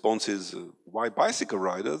response is, why bicycle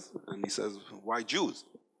riders? And he says, why Jews?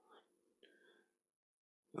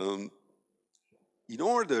 In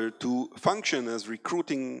order to function as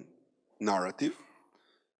recruiting narrative,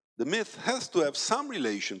 the myth has to have some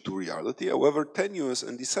relation to reality, however tenuous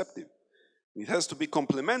and deceptive. It has to be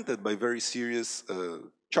complemented by very serious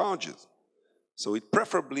charges. So it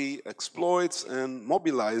preferably exploits and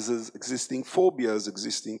mobilizes existing phobias,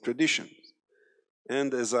 existing traditions.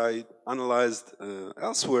 And as I analyzed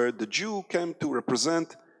elsewhere, the Jew came to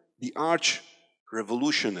represent the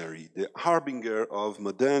arch-revolutionary, the harbinger of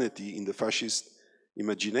modernity in the fascist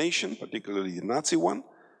imagination, particularly the Nazi one,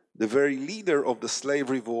 the very leader of the slave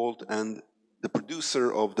revolt and the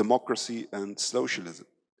producer of democracy and socialism.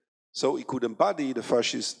 So he could embody the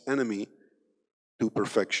fascist enemy to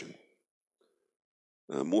perfection.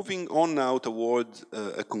 Moving on now toward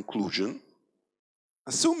a conclusion,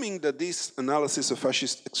 assuming that this analysis of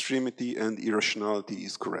fascist extremity and irrationality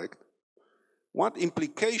is correct, what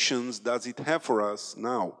implications does it have for us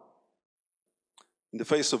now? in the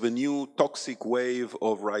face of a new toxic wave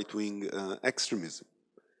of right-wing extremism.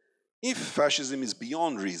 If fascism is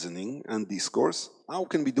beyond reasoning and discourse, how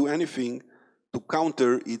can we do anything to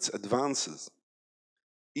counter its advances?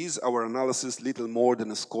 Is our analysis little more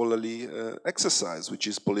than a scholarly exercise, which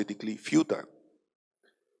is politically futile?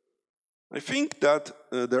 I think that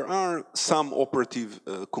there are some operative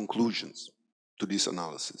conclusions to this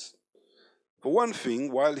analysis. For one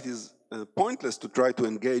thing, while it is pointless to try to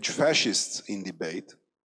engage fascists in debate,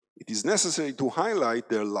 it is necessary to highlight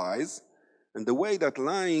their lies and the way that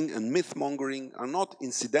lying and myth-mongering are not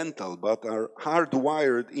incidental, but are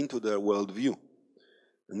hardwired into their worldview.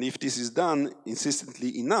 And if this is done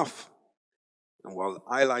insistently enough, and while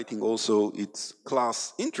highlighting also its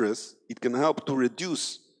class interests, it can help to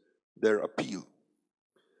reduce their appeal.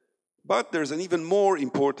 But there's an even more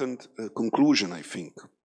important conclusion, I think.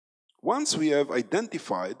 Once we have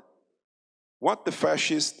identified what the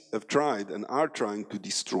fascists have tried and are trying to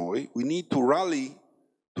destroy, we need to rally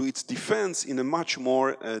to its defense in a much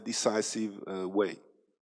more decisive way.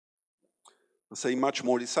 I say much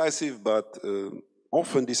more decisive, but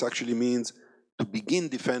often this actually means to begin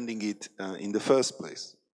defending it in the first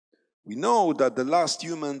place. We know that the last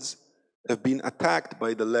humans have been attacked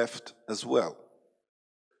by the left as well.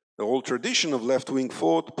 The whole tradition of left-wing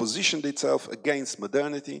thought positioned itself against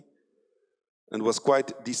modernity and was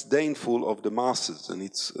quite disdainful of the masses. And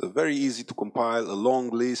it's very easy to compile a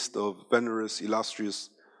long list of venerous, illustrious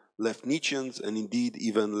left Nietzscheans and indeed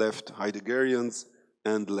even left Heideggerians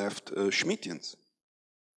and left Schmittians.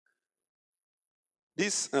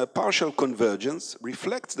 This partial convergence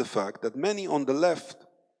reflects the fact that many on the left,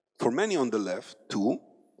 for many on the left too,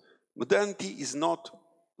 modernity is not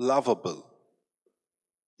lovable.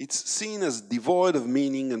 It's seen as devoid of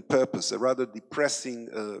meaning and purpose, a rather depressing,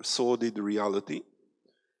 sordid reality.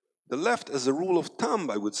 The left, as a rule of thumb,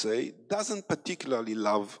 I would say, doesn't particularly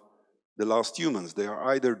love the last humans. They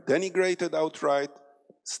are either denigrated outright,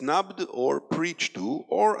 snubbed or preached to,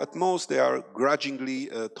 or at most they are grudgingly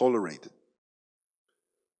tolerated.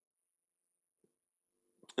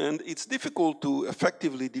 And it's difficult to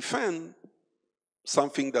effectively defend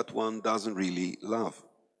something that one doesn't really love.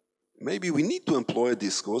 Maybe we need to employ a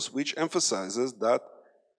discourse which emphasizes that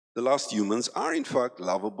the last humans are in fact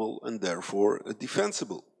lovable and therefore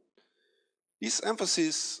defensible. This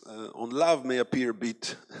emphasis on love may appear a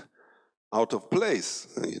bit out of place,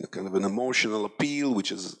 kind of an emotional appeal which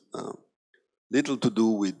has little to do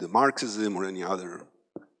with Marxism or any other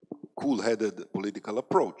cool-headed political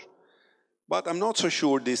approach. But I'm not so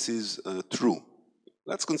sure this is true.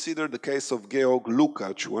 Let's consider the case of Georg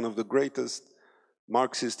Lukács, one of the greatest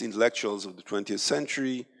Marxist intellectuals of the 20th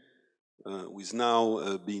century, who is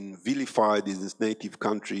now being vilified in his native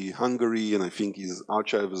country, Hungary, and I think his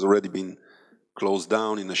archive has already been closed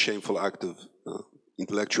down in a shameful act of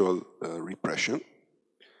intellectual repression.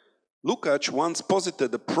 Lukács once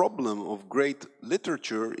posited the problem of great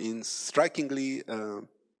literature in strikingly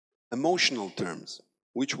emotional terms,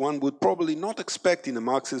 which one would probably not expect in a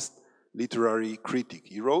Marxist literary critic.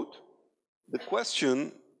 He wrote, "The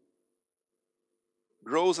question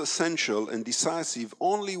grows essential and decisive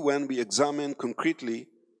only when we examine concretely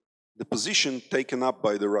the position taken up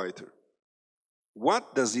by the writer.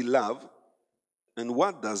 What does he love and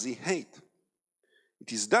what does he hate?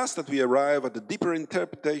 It is thus that we arrive at the deeper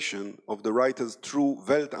interpretation of the writer's true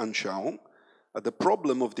Weltanschauung, at the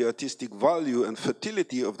problem of the artistic value and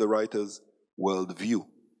fertility of the writer's worldview."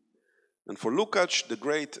 And for Lukács, the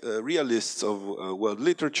great realists of world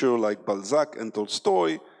literature like Balzac and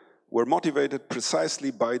Tolstoy were motivated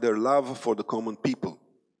precisely by their love for the common people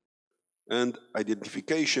and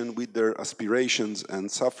identification with their aspirations and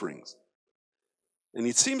sufferings. And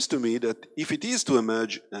it seems to me that if it is to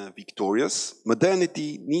emerge victorious,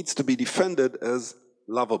 modernity needs to be defended as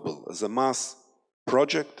lovable, as a mass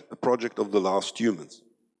project, a project of the last humans.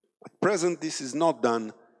 At present, this is not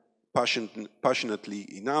done passionately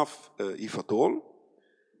enough, if at all.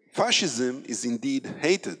 Fascism is indeed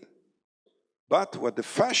hated, but what the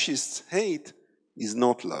fascists hate is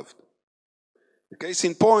not loved. The case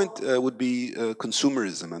in point would be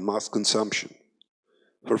consumerism and mass consumption.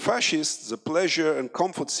 For fascists, the pleasure and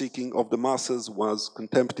comfort-seeking of the masses was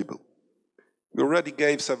contemptible. We already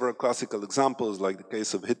gave several classical examples, like the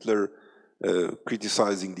case of Hitler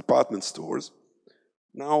criticizing department stores.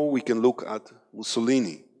 Now we can look at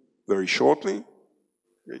Mussolini very shortly.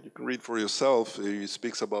 You can read for yourself. He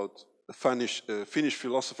speaks about a Finnish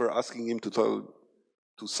philosopher asking him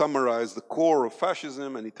to summarize the core of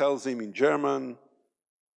fascism, and he tells him in German,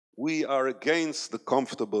 "We are against the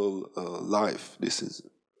comfortable life." This is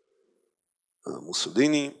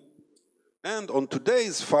Mussolini. And on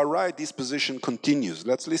today's far right, this position continues.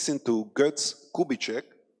 Let's listen to Götz Kubitschek,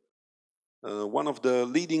 one of the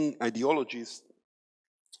leading ideologists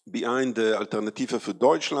behind the Alternative für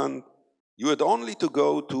Deutschland. You had only to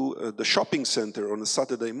go to the shopping center on a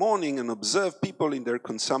Saturday morning and observe people in their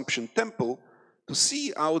consumption temple to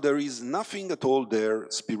see how there is nothing at all there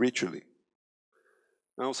spiritually.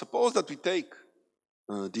 Now, suppose that we take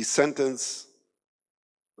this sentence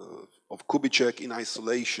of Kubitschek in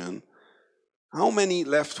isolation. How many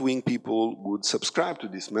left-wing people would subscribe to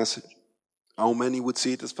this message? How many would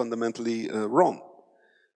see it as fundamentally wrong?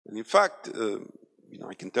 And in fact,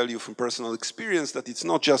 I can tell you from personal experience that it's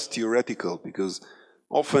not just theoretical, because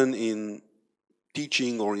often in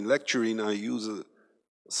teaching or in lecturing, I use a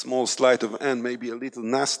small sleight of hand, maybe a little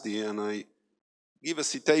nasty, and I give a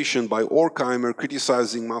citation by Horkheimer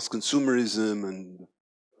criticizing mass consumerism and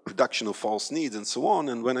production of false needs and so on.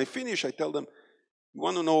 And when I finish, I tell them, you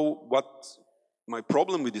want to know what my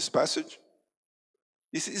problem with this passage?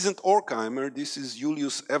 This isn't Horkheimer, this is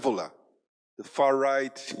Julius Evola, the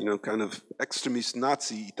far-right, kind of extremist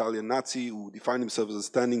Nazi, Italian Nazi, who defined himself as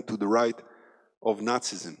standing to the right of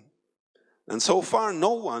Nazism. And so far,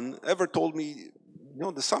 no one ever told me,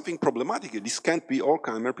 there's something problematic here. This can't be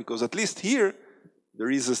Horkheimer, because at least here, there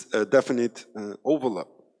is a definite overlap.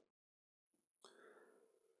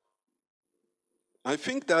 I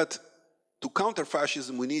think that to counter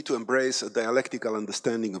fascism, we need to embrace a dialectical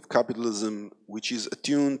understanding of capitalism, which is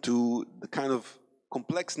attuned to the kind of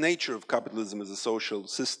complex nature of capitalism as a social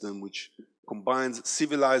system, which combines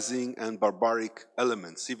civilizing and barbaric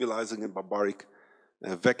elements, civilizing and barbaric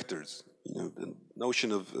vectors. The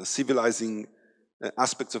notion of civilizing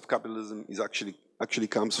aspects of capitalism is actually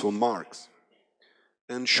comes from Marx.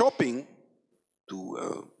 And shopping,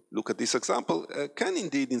 to look at this example, can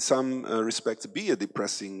indeed in some respects be a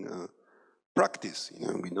depressing practice.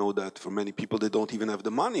 We know that for many people they don't even have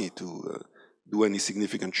the money to do any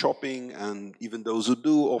significant shopping, and even those who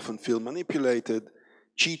do often feel manipulated,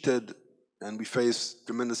 cheated, and we face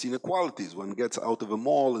tremendous inequalities. One gets out of a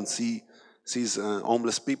mall and sees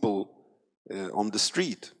homeless people on the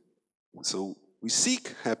street. So we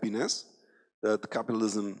seek happiness that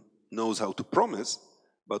capitalism knows how to promise,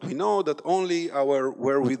 but we know that only our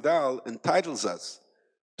wherewithal entitles us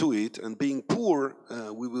to it, and being poor,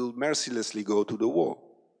 we will mercilessly go to the wall.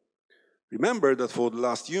 Remember that for the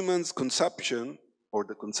last humans, consumption, or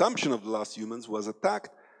the consumption of the last humans, was attacked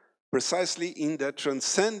precisely in that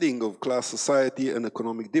transcending of class society and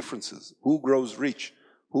economic differences. Who grows rich?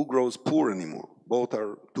 Who grows poor anymore? Both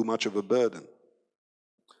are too much of a burden.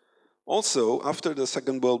 Also, after the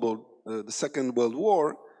Second World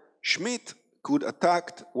War, Schmidt could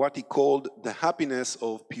attack what he called the happiness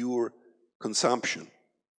of pure consumption.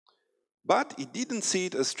 But he didn't see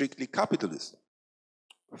it as strictly capitalist.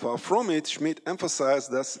 Far from it, Schmidt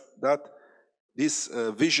emphasized that this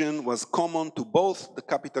vision was common to both the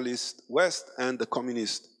capitalist West and the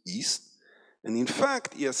communist East. And in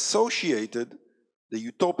fact, he associated the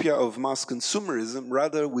utopia of mass consumerism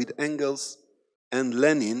rather with Engels and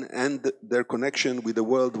Lenin and their connection with the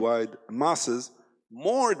worldwide masses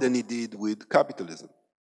more than he did with capitalism.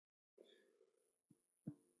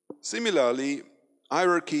 Similarly,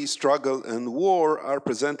 hierarchy, struggle, and war are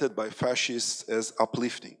presented by fascists as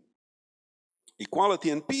uplifting. Equality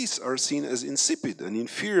and peace are seen as insipid, an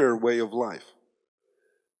inferior way of life.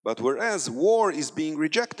 But whereas war is being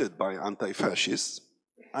rejected by anti-fascists,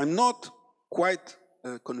 I'm not quite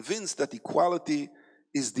convinced that equality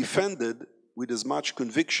is defended with as much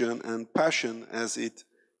conviction and passion as it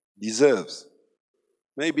deserves.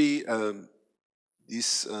 Maybe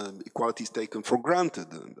this equality is taken for granted,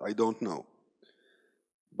 I don't know.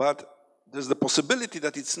 But there's the possibility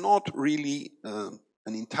that it's not really an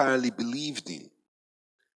entirely believed in.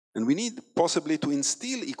 And we need possibly to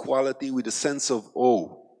instill equality with a sense of awe.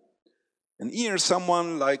 And here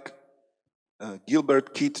someone like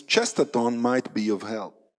Gilbert Keith Chesterton might be of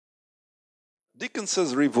help.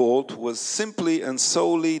 Dickens's revolt was simply and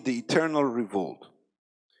solely the eternal revolt.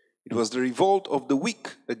 It was the revolt of the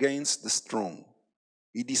weak against the strong.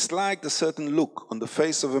 He disliked a certain look on the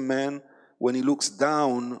face of a man when he looks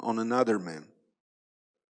down on another man.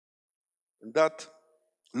 And that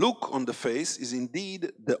look on the face is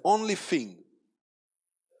indeed the only thing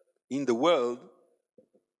in the world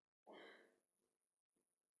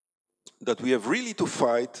that we have really to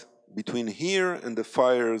fight between here and the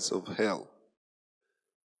fires of hell.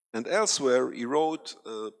 And elsewhere, he wrote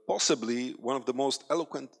possibly one of the most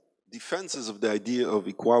eloquent defenses of the idea of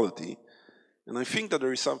equality. And I think that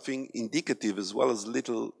there is something indicative as well as a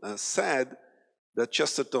little sad that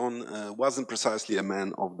Chesterton wasn't precisely a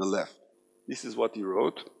man of the left. This is what he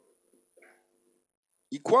wrote.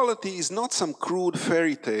 Equality is not some crude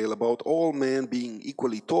fairy tale about all men being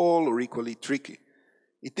equally tall or equally tricky.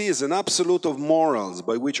 It is an absolute of morals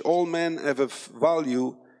by which all men have a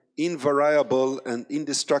value invariable and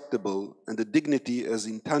indestructible, and a dignity as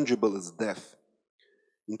intangible as death.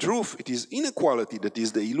 In truth, it is inequality that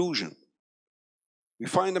is the illusion. We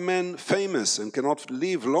find a man famous and cannot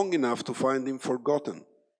live long enough to find him forgotten.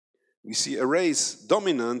 We see a race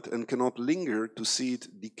dominant and cannot linger to see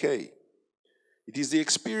it decay. It is the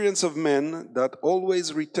experience of men that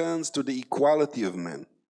always returns to the equality of men.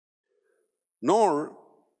 Nor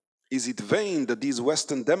is it vain that these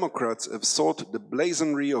Western democrats have sought the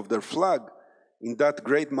blazonry of their flag in that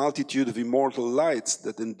great multitude of immortal lights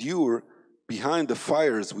that endure behind the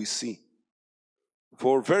fires we see.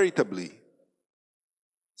 For veritably,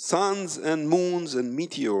 suns and moons and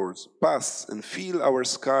meteors pass and fill our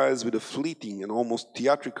skies with a fleeting and almost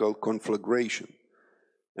theatrical conflagration.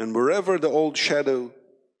 And wherever the old shadow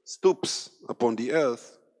stoops upon the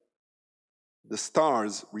earth, the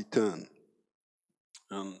stars return.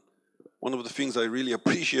 And one of the things I really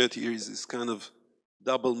appreciate here is this kind of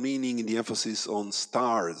double meaning in the emphasis on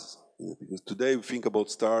stars. Because today we think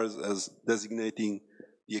about stars as designating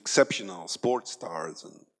the exceptional sports stars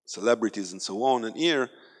and celebrities and so on. And here,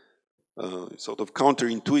 sort of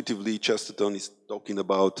counterintuitively, Chesterton is talking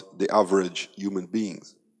about the average human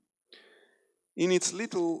beings. In its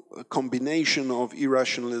little combination of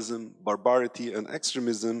irrationalism, barbarity, and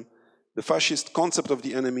extremism, the fascist concept of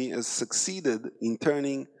the enemy has succeeded in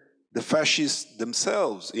turning the fascists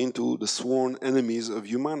themselves into the sworn enemies of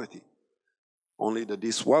humanity. Only that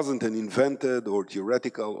this wasn't an invented or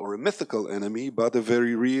theoretical or a mythical enemy, but a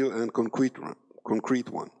very real and concrete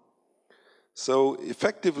one. So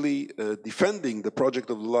effectively, defending the project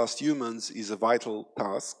of the last humans is a vital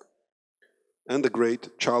task and a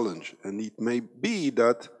great challenge. And it may be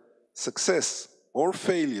that success or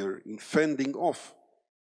failure in fending off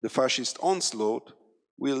the fascist onslaught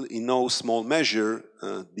will in no small measure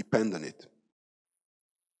depend on it.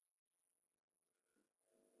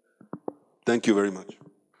 Thank you very much.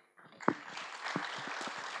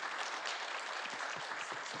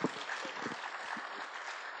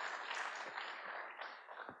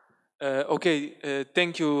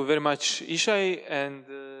 Thank you very much, Ishay, and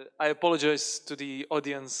I apologize to the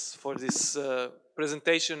audience for this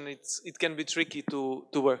presentation. It can be tricky to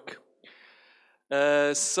work.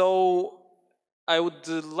 So I would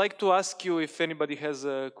like to ask you if anybody has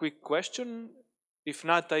a quick question. If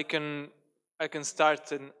not, I can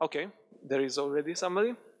start. And okay, there is already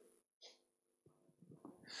somebody.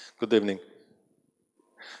 Good evening.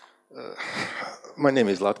 My name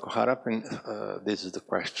is Latko Harap, and this is the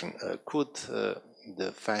question. Could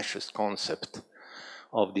the fascist concept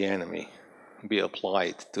of the enemy be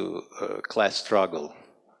applied to class struggle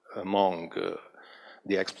among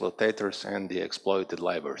the exploitators and the exploited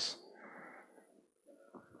laborers?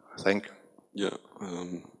 Thank you. Yeah.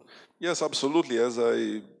 Yes, absolutely.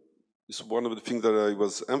 It's one of the things that I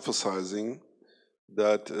was emphasizing,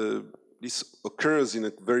 that this occurs in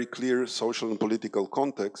a very clear social and political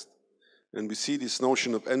context. And we see this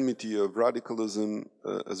notion of enmity, of radicalism,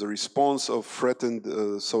 as a response of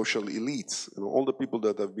threatened social elites. And all the people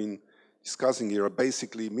that I've been discussing here are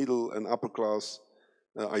basically middle and upper class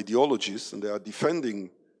ideologies, and they are defending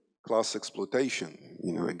class exploitation,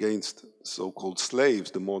 against so-called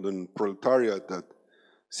slaves, the modern proletariat that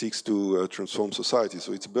seeks to transform society.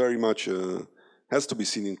 So it's very much has to be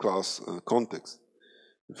seen in class context.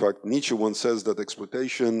 In fact, Nietzsche once says that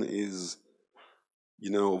exploitation is,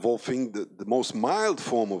 of all things, the most mild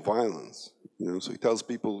form of violence. So he tells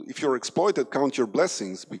people, if you're exploited, count your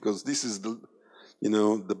blessings, because this is the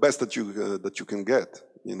best that you can get.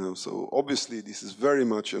 So obviously this is very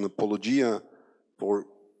much an apologia for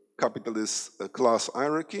capitalist class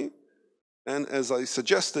hierarchy, and as I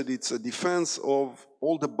suggested, it's a defense of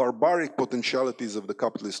all the barbaric potentialities of the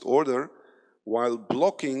capitalist order, while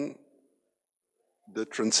blocking the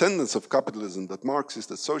transcendence of capitalism that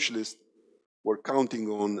Marxists and socialists were counting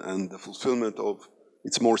on, and the fulfillment of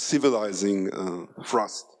its more civilizing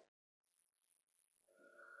thrust.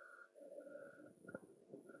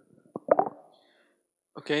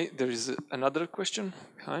 Okay, there is another question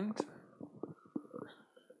behind.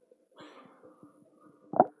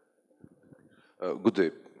 Good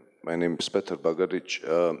day. My name is Petar Bagaric.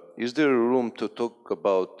 Is there room to talk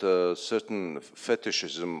about certain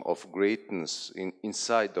fetishism of greatness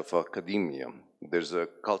inside of academia? There's a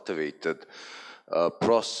cultivated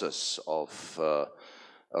process of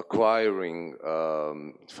acquiring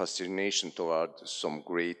fascination toward some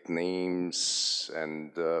great names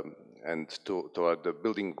and toward the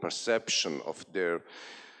building perception of their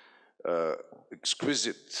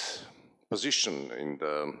exquisite position in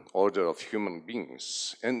the order of human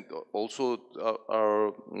beings, and also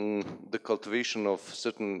the cultivation of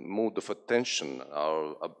certain mode of attention,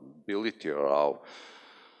 our ability, or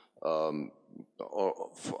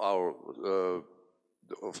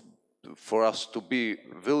for us to be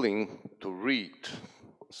willing to read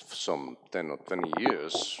some 10 or 20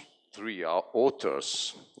 years, 3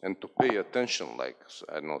 authors, and to pay attention, like,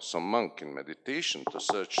 I know, some monk in meditation, to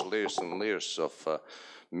search layers and layers of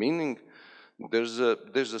meaning.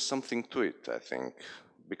 There's something to it, I think,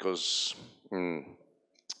 because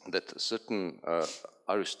that certain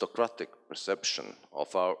aristocratic perception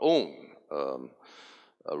of our own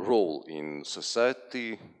role in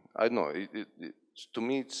society, I don't know, to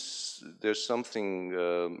me, there's something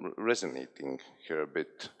resonating here a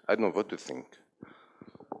bit. I don't know, what do you think?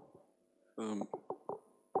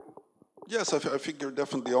 Yes, I think you're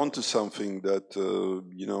definitely onto something, that,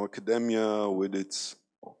 you know, academia with its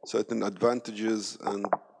certain advantages, and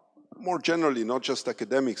more generally, not just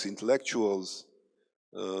academics, intellectuals,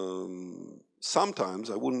 sometimes,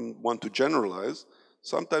 I wouldn't want to generalize,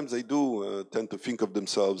 sometimes they do tend to think of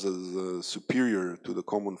themselves as superior to the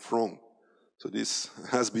common throng. So this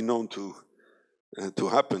has been known to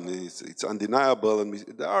happen. It's undeniable, and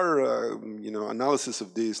there are you know, analysis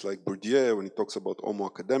of this, like Bourdieu, when he talks about Homo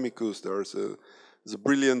academicus. There's a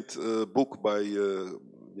brilliant book by you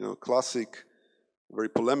know, classic, very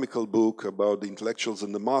polemical book about the intellectuals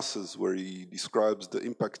and the masses, where he describes the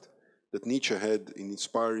impact that Nietzsche had in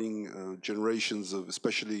inspiring generations of,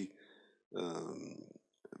 especially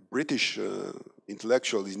British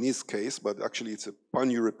intellectuals in his case, but actually it's a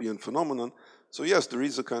pan-European phenomenon. So yes, there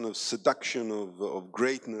is a kind of seduction of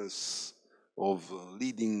greatness, of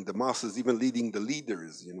leading the masses, even leading the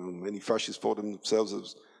leaders. You know, many fascists thought themselves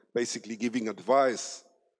as basically giving advice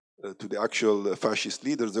to the actual fascist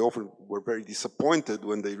leaders. They often were very disappointed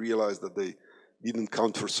when they realized that they didn't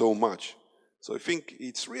count for so much. So I think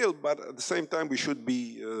it's real, but at the same time, we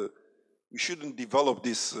shouldn't develop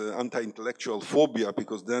this anti-intellectual phobia,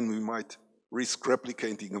 because then we might risk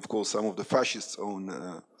replicating, of course, some of the fascists' own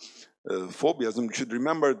phobias. And we should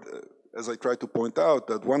remember, as I try to point out,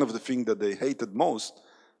 that one of the things that they hated most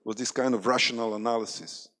was this kind of rational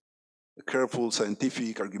analysis, a careful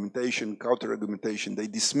scientific argumentation, counter-argumentation. They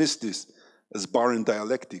dismissed this as barren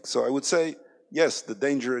dialectic. So I would say, yes, the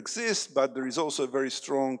danger exists, but there is also a very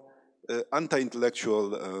strong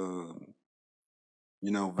anti-intellectual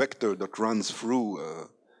you know, vector that runs through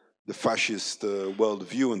the fascist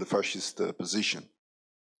worldview and the fascist position.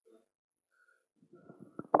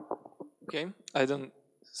 Okay, I don't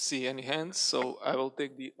see any hands, so I will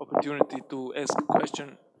take the opportunity to ask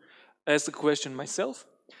a question myself.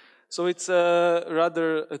 So it's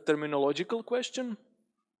rather a terminological question.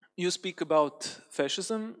 You speak about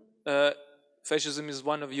fascism. Fascism is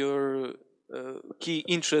one of your key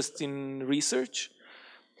interests in research.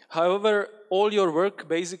 However, all your work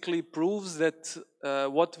basically proves that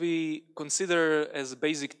what we consider as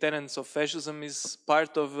basic tenets of fascism is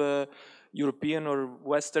part of European or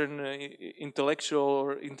Western intellectual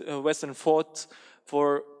or Western thought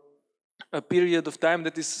for a period of time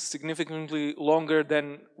that is significantly longer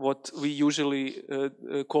than what we usually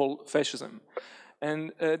call fascism.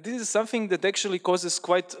 And this is something that actually causes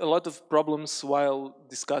quite a lot of problems while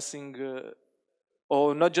discussing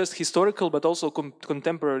or not just historical but also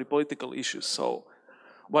contemporary political issues. So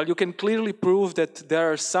while you can clearly prove that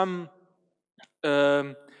there are some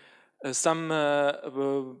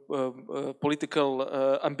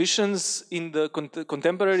political ambitions in the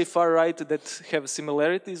contemporary far right that have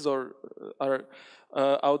similarities or are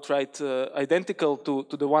outright identical to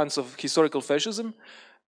the ones of historical fascism,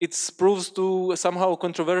 it proves to somehow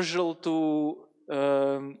controversial to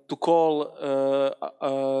call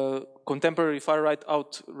contemporary far right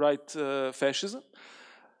outright fascism.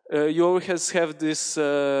 You always have this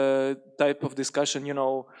type of discussion, you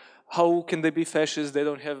know, how can they be fascists? They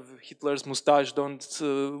don't have Hitler's mustache, don't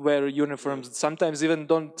wear uniforms, sometimes even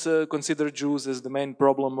don't consider Jews as the main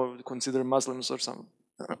problem, or consider Muslims or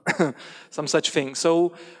some such thing.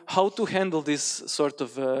 So how to handle this sort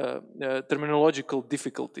of terminological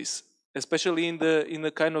difficulties, especially in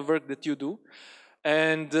the kind of work that you do,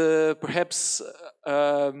 and perhaps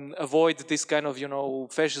avoid this kind of, you know,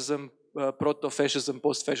 fascism, proto-fascism,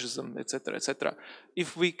 post-fascism, etc., etc.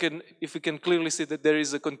 If we can clearly see that there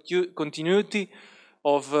is a continuity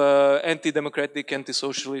of anti-democratic,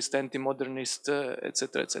 anti-socialist, anti-modernist,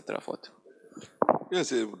 etc., etc. thought.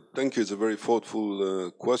 Yes, thank you. It's a very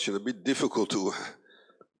thoughtful question. A bit difficult to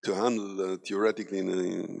handle theoretically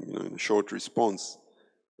in a short response.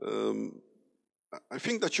 I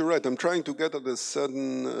think that you're right. I'm trying to get at a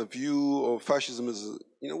certain view of fascism as,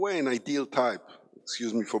 in a way, an ideal type.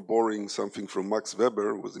 Excuse me for borrowing something from Max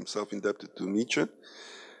Weber, who was himself indebted to Nietzsche.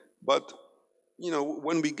 But, you know,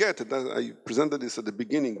 when we get it, I presented this at the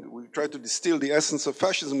beginning, we try to distill the essence of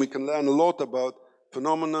fascism, we can learn a lot about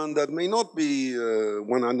phenomenon that may not be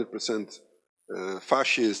 100%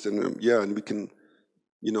 fascist, and and we can,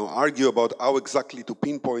 you know, argue about how exactly to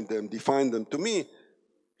pinpoint them, define them. To me,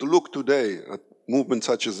 to look today at movements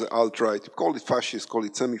such as the alt-right, call it fascist, call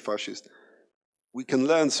it semi-fascist, we can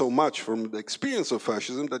learn so much from the experience of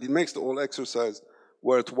fascism that it makes the whole exercise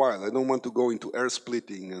worthwhile. I don't want to go into air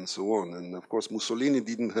splitting and so on. And of course, Mussolini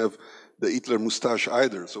didn't have the Hitler mustache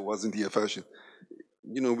either, so wasn't he a fascist?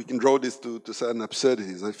 You know, we can draw this to certain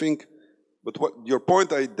absurdities. I think, but what your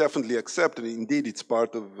point I definitely accept, and indeed it's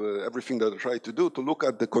part of everything that I try to do, to look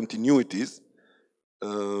at the continuities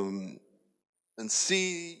and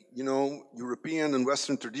see, you know, European and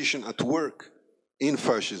Western tradition at work in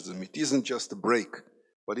fascism. It isn't just a break,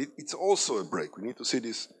 but it's also a break. We need to see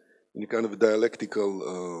this in a kind of a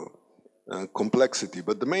dialectical complexity.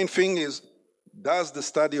 But the main thing is, does the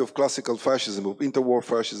study of classical fascism, of interwar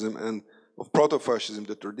fascism, and of proto-fascism,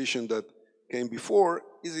 the tradition that came before,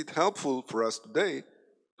 is it helpful for us today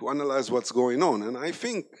to analyze what's going on? And I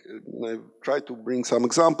think, and I've tried to bring some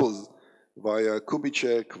examples via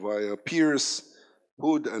Kubitschek, via Pierce,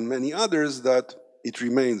 Hood, and many others, that it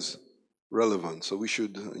remains relevant. So we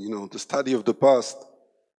should, you know, the study of the past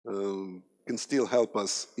can still help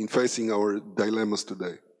us in facing our dilemmas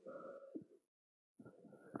today.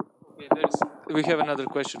 Okay, we have another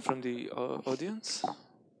question from the audience.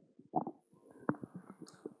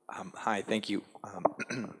 Hi, thank you.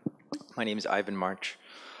 My name is Ivan March.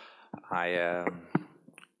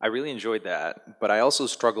 I really enjoyed that, but I also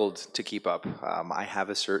struggled to keep up. I have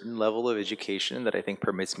a certain level of education that I think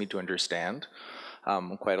permits me to understand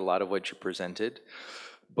quite a lot of what you presented,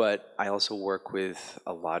 but I also work with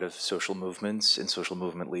a lot of social movements and social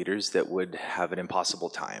movement leaders that would have an impossible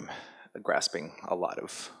time grasping a lot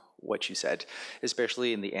of what you said,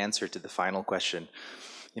 especially in the answer to the final question.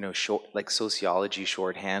 You know, like sociology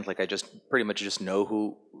shorthand, like I just pretty much just know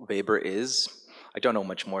who Weber is. I don't know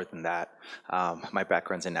much more than that. My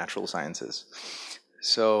background's in natural sciences.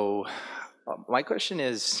 So my question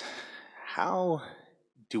is, how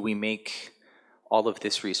do we make all of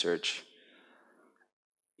this research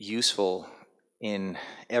useful in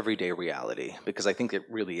everyday reality? Because I think it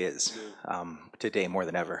really is today more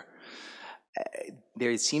than ever.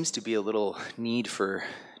 There seems to be a little need for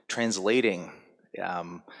translating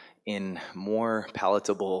in more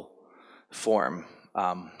palatable form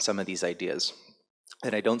some of these ideas.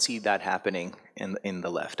 And I don't see that happening in the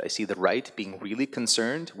left. I see the right being really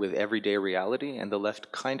concerned with everyday reality, and the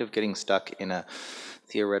left kind of getting stuck in a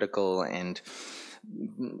theoretical and,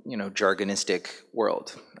 you know, jargonistic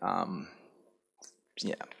world.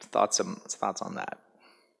 Thoughts on that.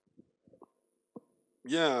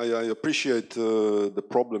 Yeah, I appreciate the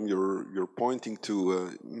problem you're pointing to.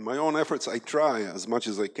 In my own efforts, I try as much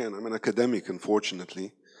as I can. I'm an academic,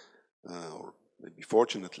 unfortunately, or maybe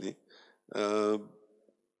fortunately.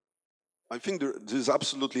 I think there's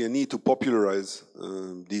absolutely a need to popularize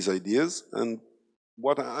these ideas. And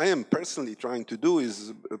what I am personally trying to do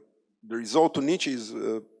is, the result to Nietzsche is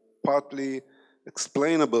partly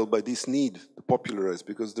explainable by this need to popularize,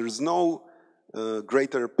 because there's no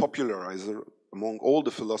greater popularizer among all the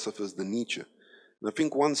philosophers than Nietzsche. And I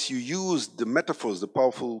think once you use the metaphors, the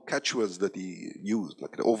powerful catchwords that he used,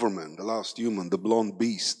 like the overman, the last human, the blonde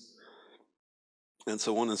beast, and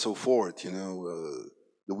so on and so forth, you know,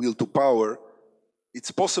 the will to power,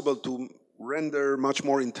 it's possible to render much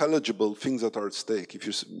more intelligible things that are at stake.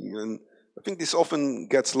 And I think this often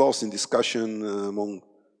gets lost in discussion among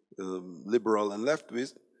liberal and left-wing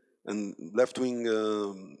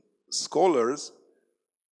scholars.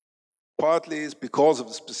 Partly is because of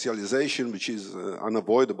the specialization, which is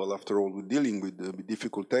unavoidable. After all, we're dealing with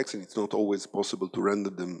difficult texts, and it's not always possible to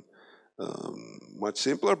render them much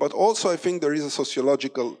simpler. But also, I think there is a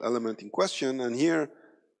sociological element in question, and here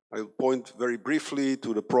I'll point very briefly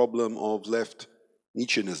to the problem of left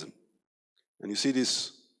Nietzscheanism. And you see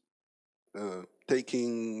this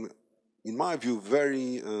taking, in my view,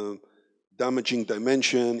 very damaging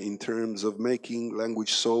dimension in terms of making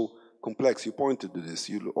language so complex. You pointed to this.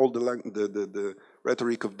 All the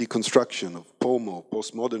rhetoric of deconstruction, of POMO,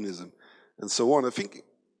 postmodernism, and so on. I think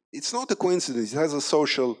it's not a coincidence. It has a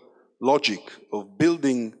social logic of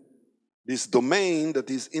building this domain that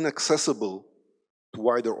is inaccessible to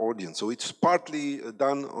wider audience. So it's partly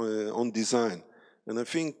done on design. And I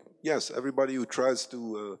think, yes, everybody who tries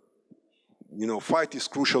to fight this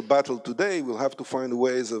crucial battle today, we'll have to find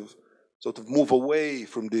ways of sort of move away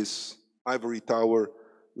from this ivory tower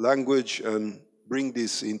language and bring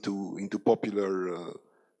this into popular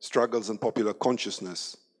struggles and popular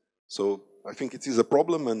consciousness. So I think it is a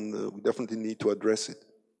problem, and we definitely need to address it.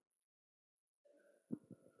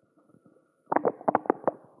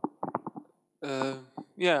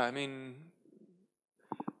 Yeah, I mean,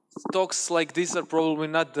 talks like this are probably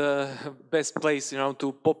not the best place,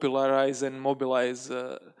 to popularize and mobilize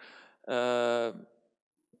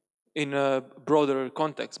in a broader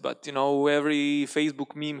context. But every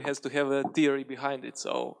Facebook meme has to have a theory behind it.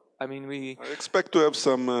 So I mean, I expect to have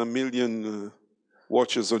some million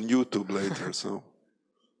watches on YouTube later. So.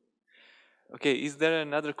 Okay, is there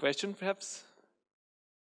another question, perhaps?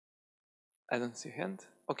 I don't see a hand.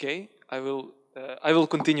 Okay, I will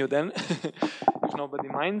continue then, if nobody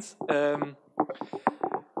minds. The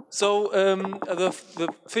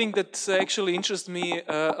thing that actually interests me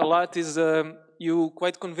a lot is you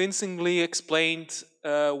quite convincingly explained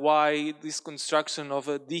why this construction of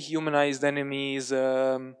a dehumanized enemy is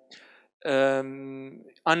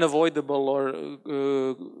unavoidable or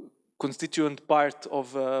constituent part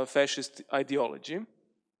of fascist ideology.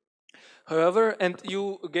 However, and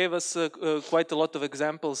you gave us quite a lot of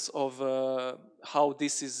examples of how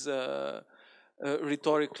this is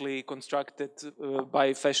rhetorically constructed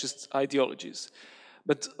by fascist ideologies.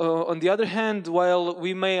 But on the other hand, while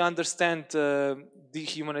we may understand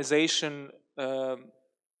dehumanization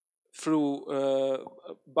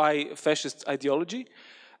by fascist ideologies,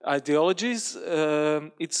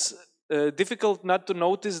 it's difficult not to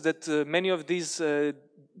notice that many of this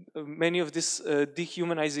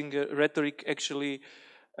dehumanizing rhetoric actually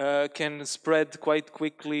can spread quite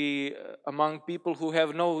quickly among people who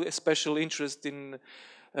have no special interest in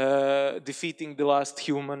defeating the last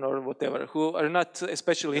human or whatever, who are not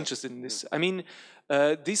especially interested in this. I mean,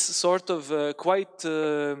 this sort of quite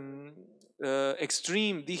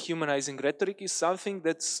extreme dehumanizing rhetoric is something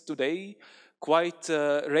that's today quite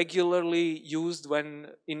regularly used when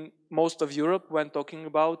in most of Europe when talking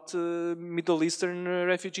about Middle Eastern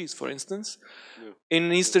refugees, for instance. Yeah.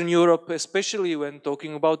 In Eastern Europe, especially when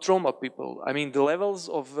talking about Roma people. I mean, the levels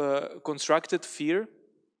of constructed fear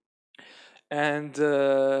and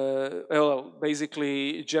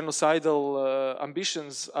basically genocidal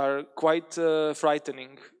ambitions are quite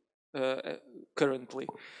frightening currently.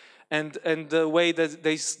 And the way that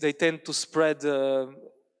they tend to spread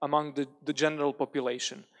among the general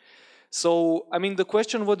population. So, I mean, the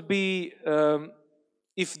question would be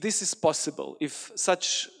if this is possible, if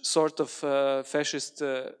such sort of fascist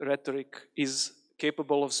rhetoric is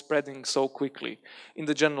capable of spreading so quickly in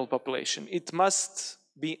the general population, it must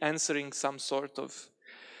be answering some sort of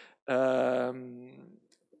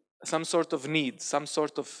need, some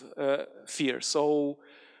sort of fear. So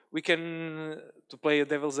we can, to play a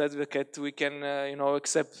devil's advocate, we can,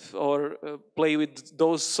 accept or play with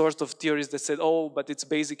those sort of theories that said, oh, but it's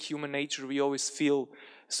basic human nature, we always feel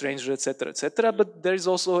stranger, etc., etc. But there is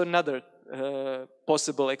also another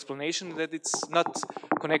possible explanation that it's not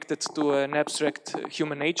connected to an abstract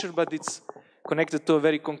human nature, but it's connected to a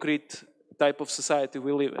very concrete type of society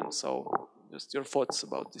we live in. So just your thoughts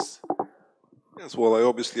about this. Yes, well, I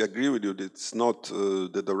obviously agree with you that it's not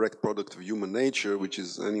the direct product of human nature, which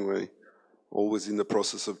is anyway always in the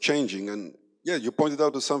process of changing. And yeah, you pointed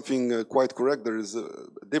out to something quite correct. There is a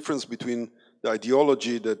difference between the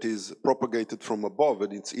ideology that is propagated from above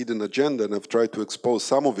and its hidden agenda, and I've tried to expose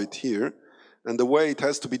some of it here, and the way it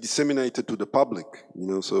has to be disseminated to the public.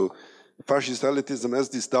 So fascist elitism has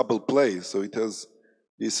this double play. So it has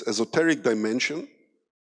this esoteric dimension,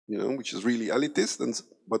 which is really elitist,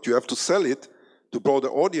 but you have to sell it to broader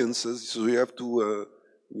audiences, so you have to,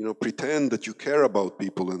 pretend that you care about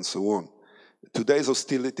people and so on. Today's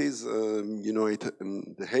hostilities,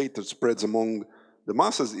 the hate that spreads among the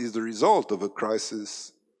masses is the result of a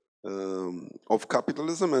crisis of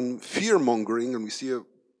capitalism and fear-mongering, and we see a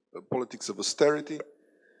politics of austerity,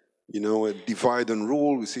 a divide and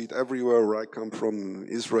rule. We see it everywhere where I come from,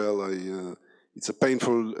 Israel. It's a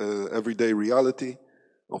painful everyday reality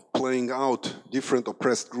of playing out different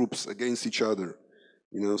oppressed groups against each other.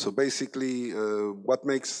 So basically what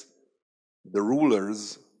makes the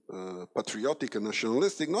rulers patriotic and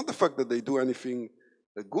nationalistic, not the fact that they do anything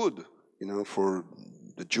good, for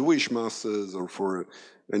the Jewish masses or for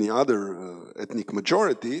any other ethnic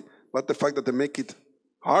majority, but the fact that they make it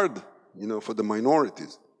hard, for the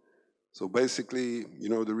minorities. So basically,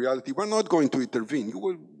 the reality, we're not going to intervene.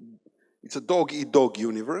 It's a dog-eat-dog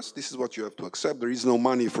universe. This is what you have to accept. There is no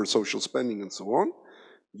money for social spending and so on.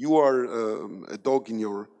 You are a dog in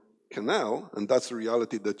your canal, and that's the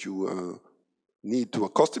reality that you need to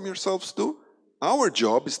accustom yourselves to. Our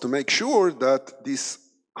job is to make sure that this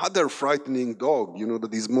other frightening dog,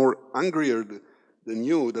 that is more angrier than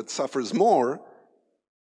you, that suffers more,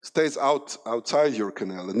 stays outside your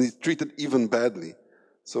canal and is treated even badly.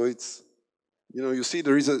 So it's, you see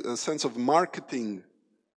there is a sense of marketing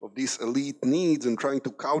of these elite needs and trying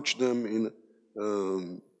to couch them in,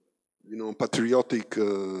 patriotic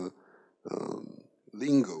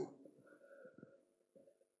lingo.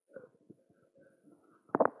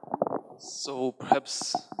 So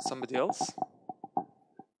perhaps somebody else?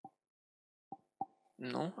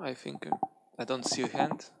 No, I think I don't see a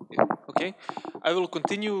hand. Yeah. Okay, I will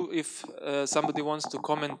continue. If somebody wants to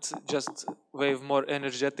comment, just wave more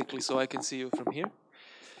energetically so I can see you from here.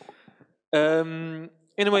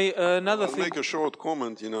 Anyway, another I'll thing. make a short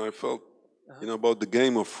comment. I felt, about the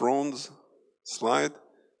Game of Thrones slide.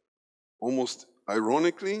 Almost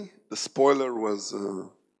ironically, the spoiler was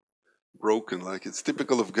broken. Like it's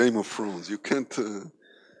typical of Game of Thrones. You can't, so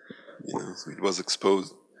it was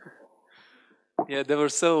exposed. Yeah, there were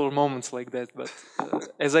several moments like that, but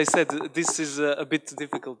as I said, this is a bit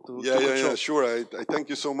difficult to control. Yeah, sure. I thank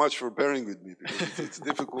you so much for bearing with me, because it's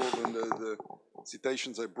difficult when the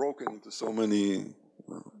citations are broken into so many.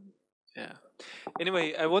 Yeah.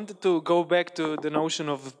 Anyway, I wanted to go back to the notion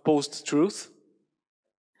of post-truth,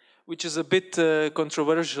 which is a bit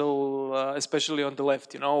controversial, especially on the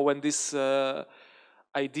left. When this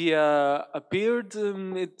idea appeared,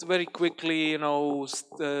 it very quickly,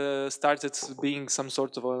 started being some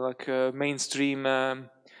sort of a mainstream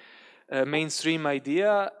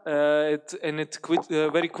idea. It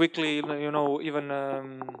very quickly,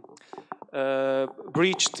 even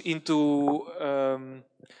breached into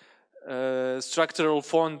structural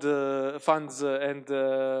funds and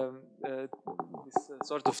this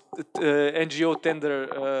sort of NGO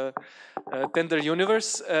tender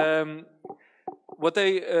universe.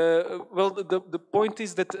 The point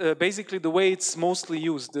is that basically the way it's mostly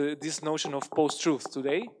used, this notion of post-truth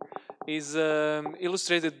today, is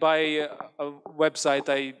illustrated by a website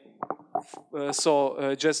I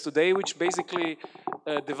saw just today, which basically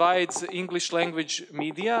divides English language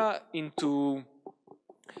media into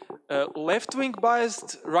left-wing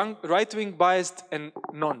biased, right-wing biased, and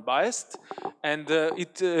non-biased. And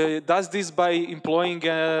it does this by employing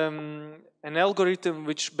an algorithm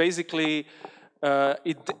which basically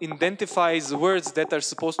it identifies words that are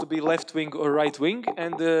supposed to be left-wing or right-wing,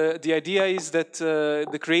 and the idea is that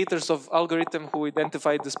the creators of algorithm who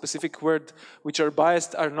identified the specific word which are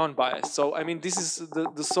biased are non-biased. So I mean, this is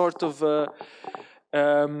the sort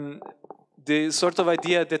of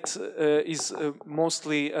idea that is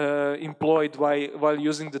mostly employed while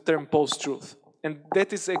using the term post-truth. And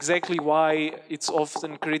that is exactly why it's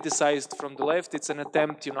often criticized from the left. It's an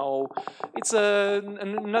attempt, it's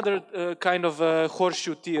another kind of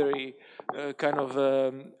horseshoe theory kind of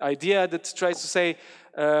idea that tries to say,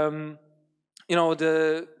 the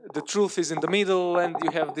truth is in the middle, and you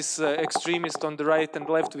have this extremist on the right and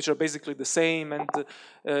left, which are basically the same, and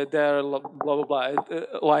they're blah, blah, blah,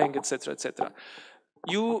 lying, etc., etc.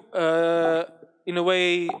 You, in a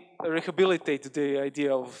way, rehabilitate the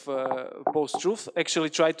idea of post-truth, actually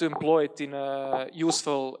try to employ it in a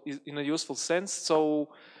useful sense. So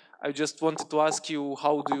I just wanted to ask you,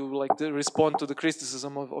 how do you respond to the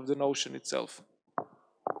criticism of the notion itself?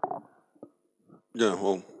 Yeah,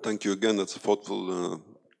 well, thank you again. That's a thoughtful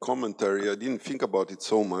commentary. I didn't think about it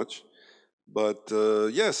so much. But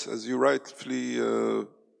yes, as you rightfully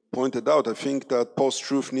pointed out, I think that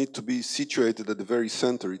post-truth needs to be situated at the very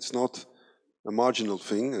center. It's not a marginal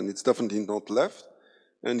thing, and it's definitely not left.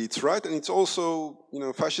 And it's right, and it's also,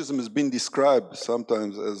 fascism has been described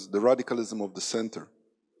sometimes as the radicalism of the center.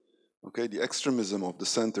 Okay, the extremism of the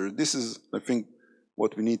center. This is, I think,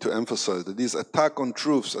 what we need to emphasize, that this attack on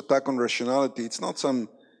truths, attack on rationality, it's not some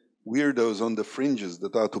weirdos on the fringes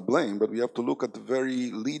that are to blame, but we have to look at the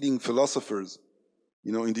very leading philosophers,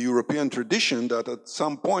 in the European tradition, that at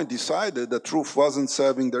some point decided that truth wasn't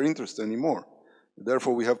serving their interest anymore.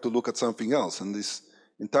 Therefore, we have to look at something else. And this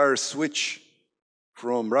entire switch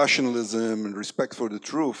from rationalism and respect for the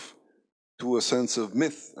truth to a sense of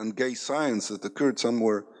myth and gay science that occurred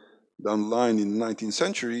somewhere down the line in the 19th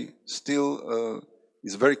century still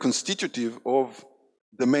is very constitutive of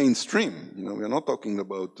the mainstream. We are not talking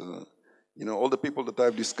about, all the people that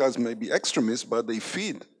I've discussed may be extremists, but they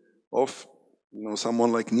feed off,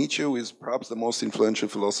 someone like Nietzsche, who is perhaps the most influential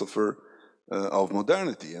philosopher of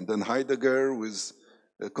modernity. And then Heidegger was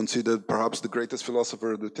considered perhaps the greatest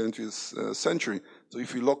philosopher of the 20th century. So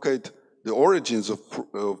if you locate the origins of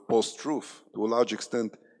post-truth to a large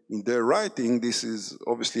extent in their writing, this is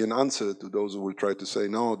obviously an answer to those who will try to say,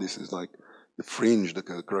 no, this is like the fringe, the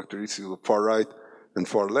characteristics of far right and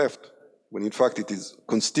far left, when in fact it is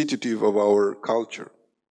constitutive of our culture.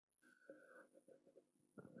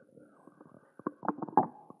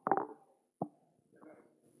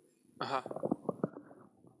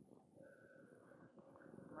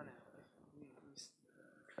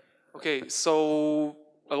 Okay, so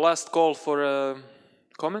a last call for a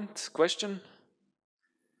comment, question.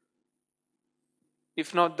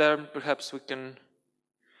 If not, then perhaps we can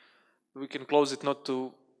close it, not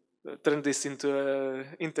to turn this into an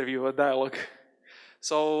interview, a dialogue.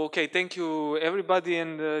 So, okay, thank you everybody,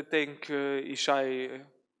 and thank Ishay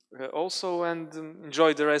also, and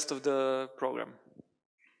enjoy the rest of the program.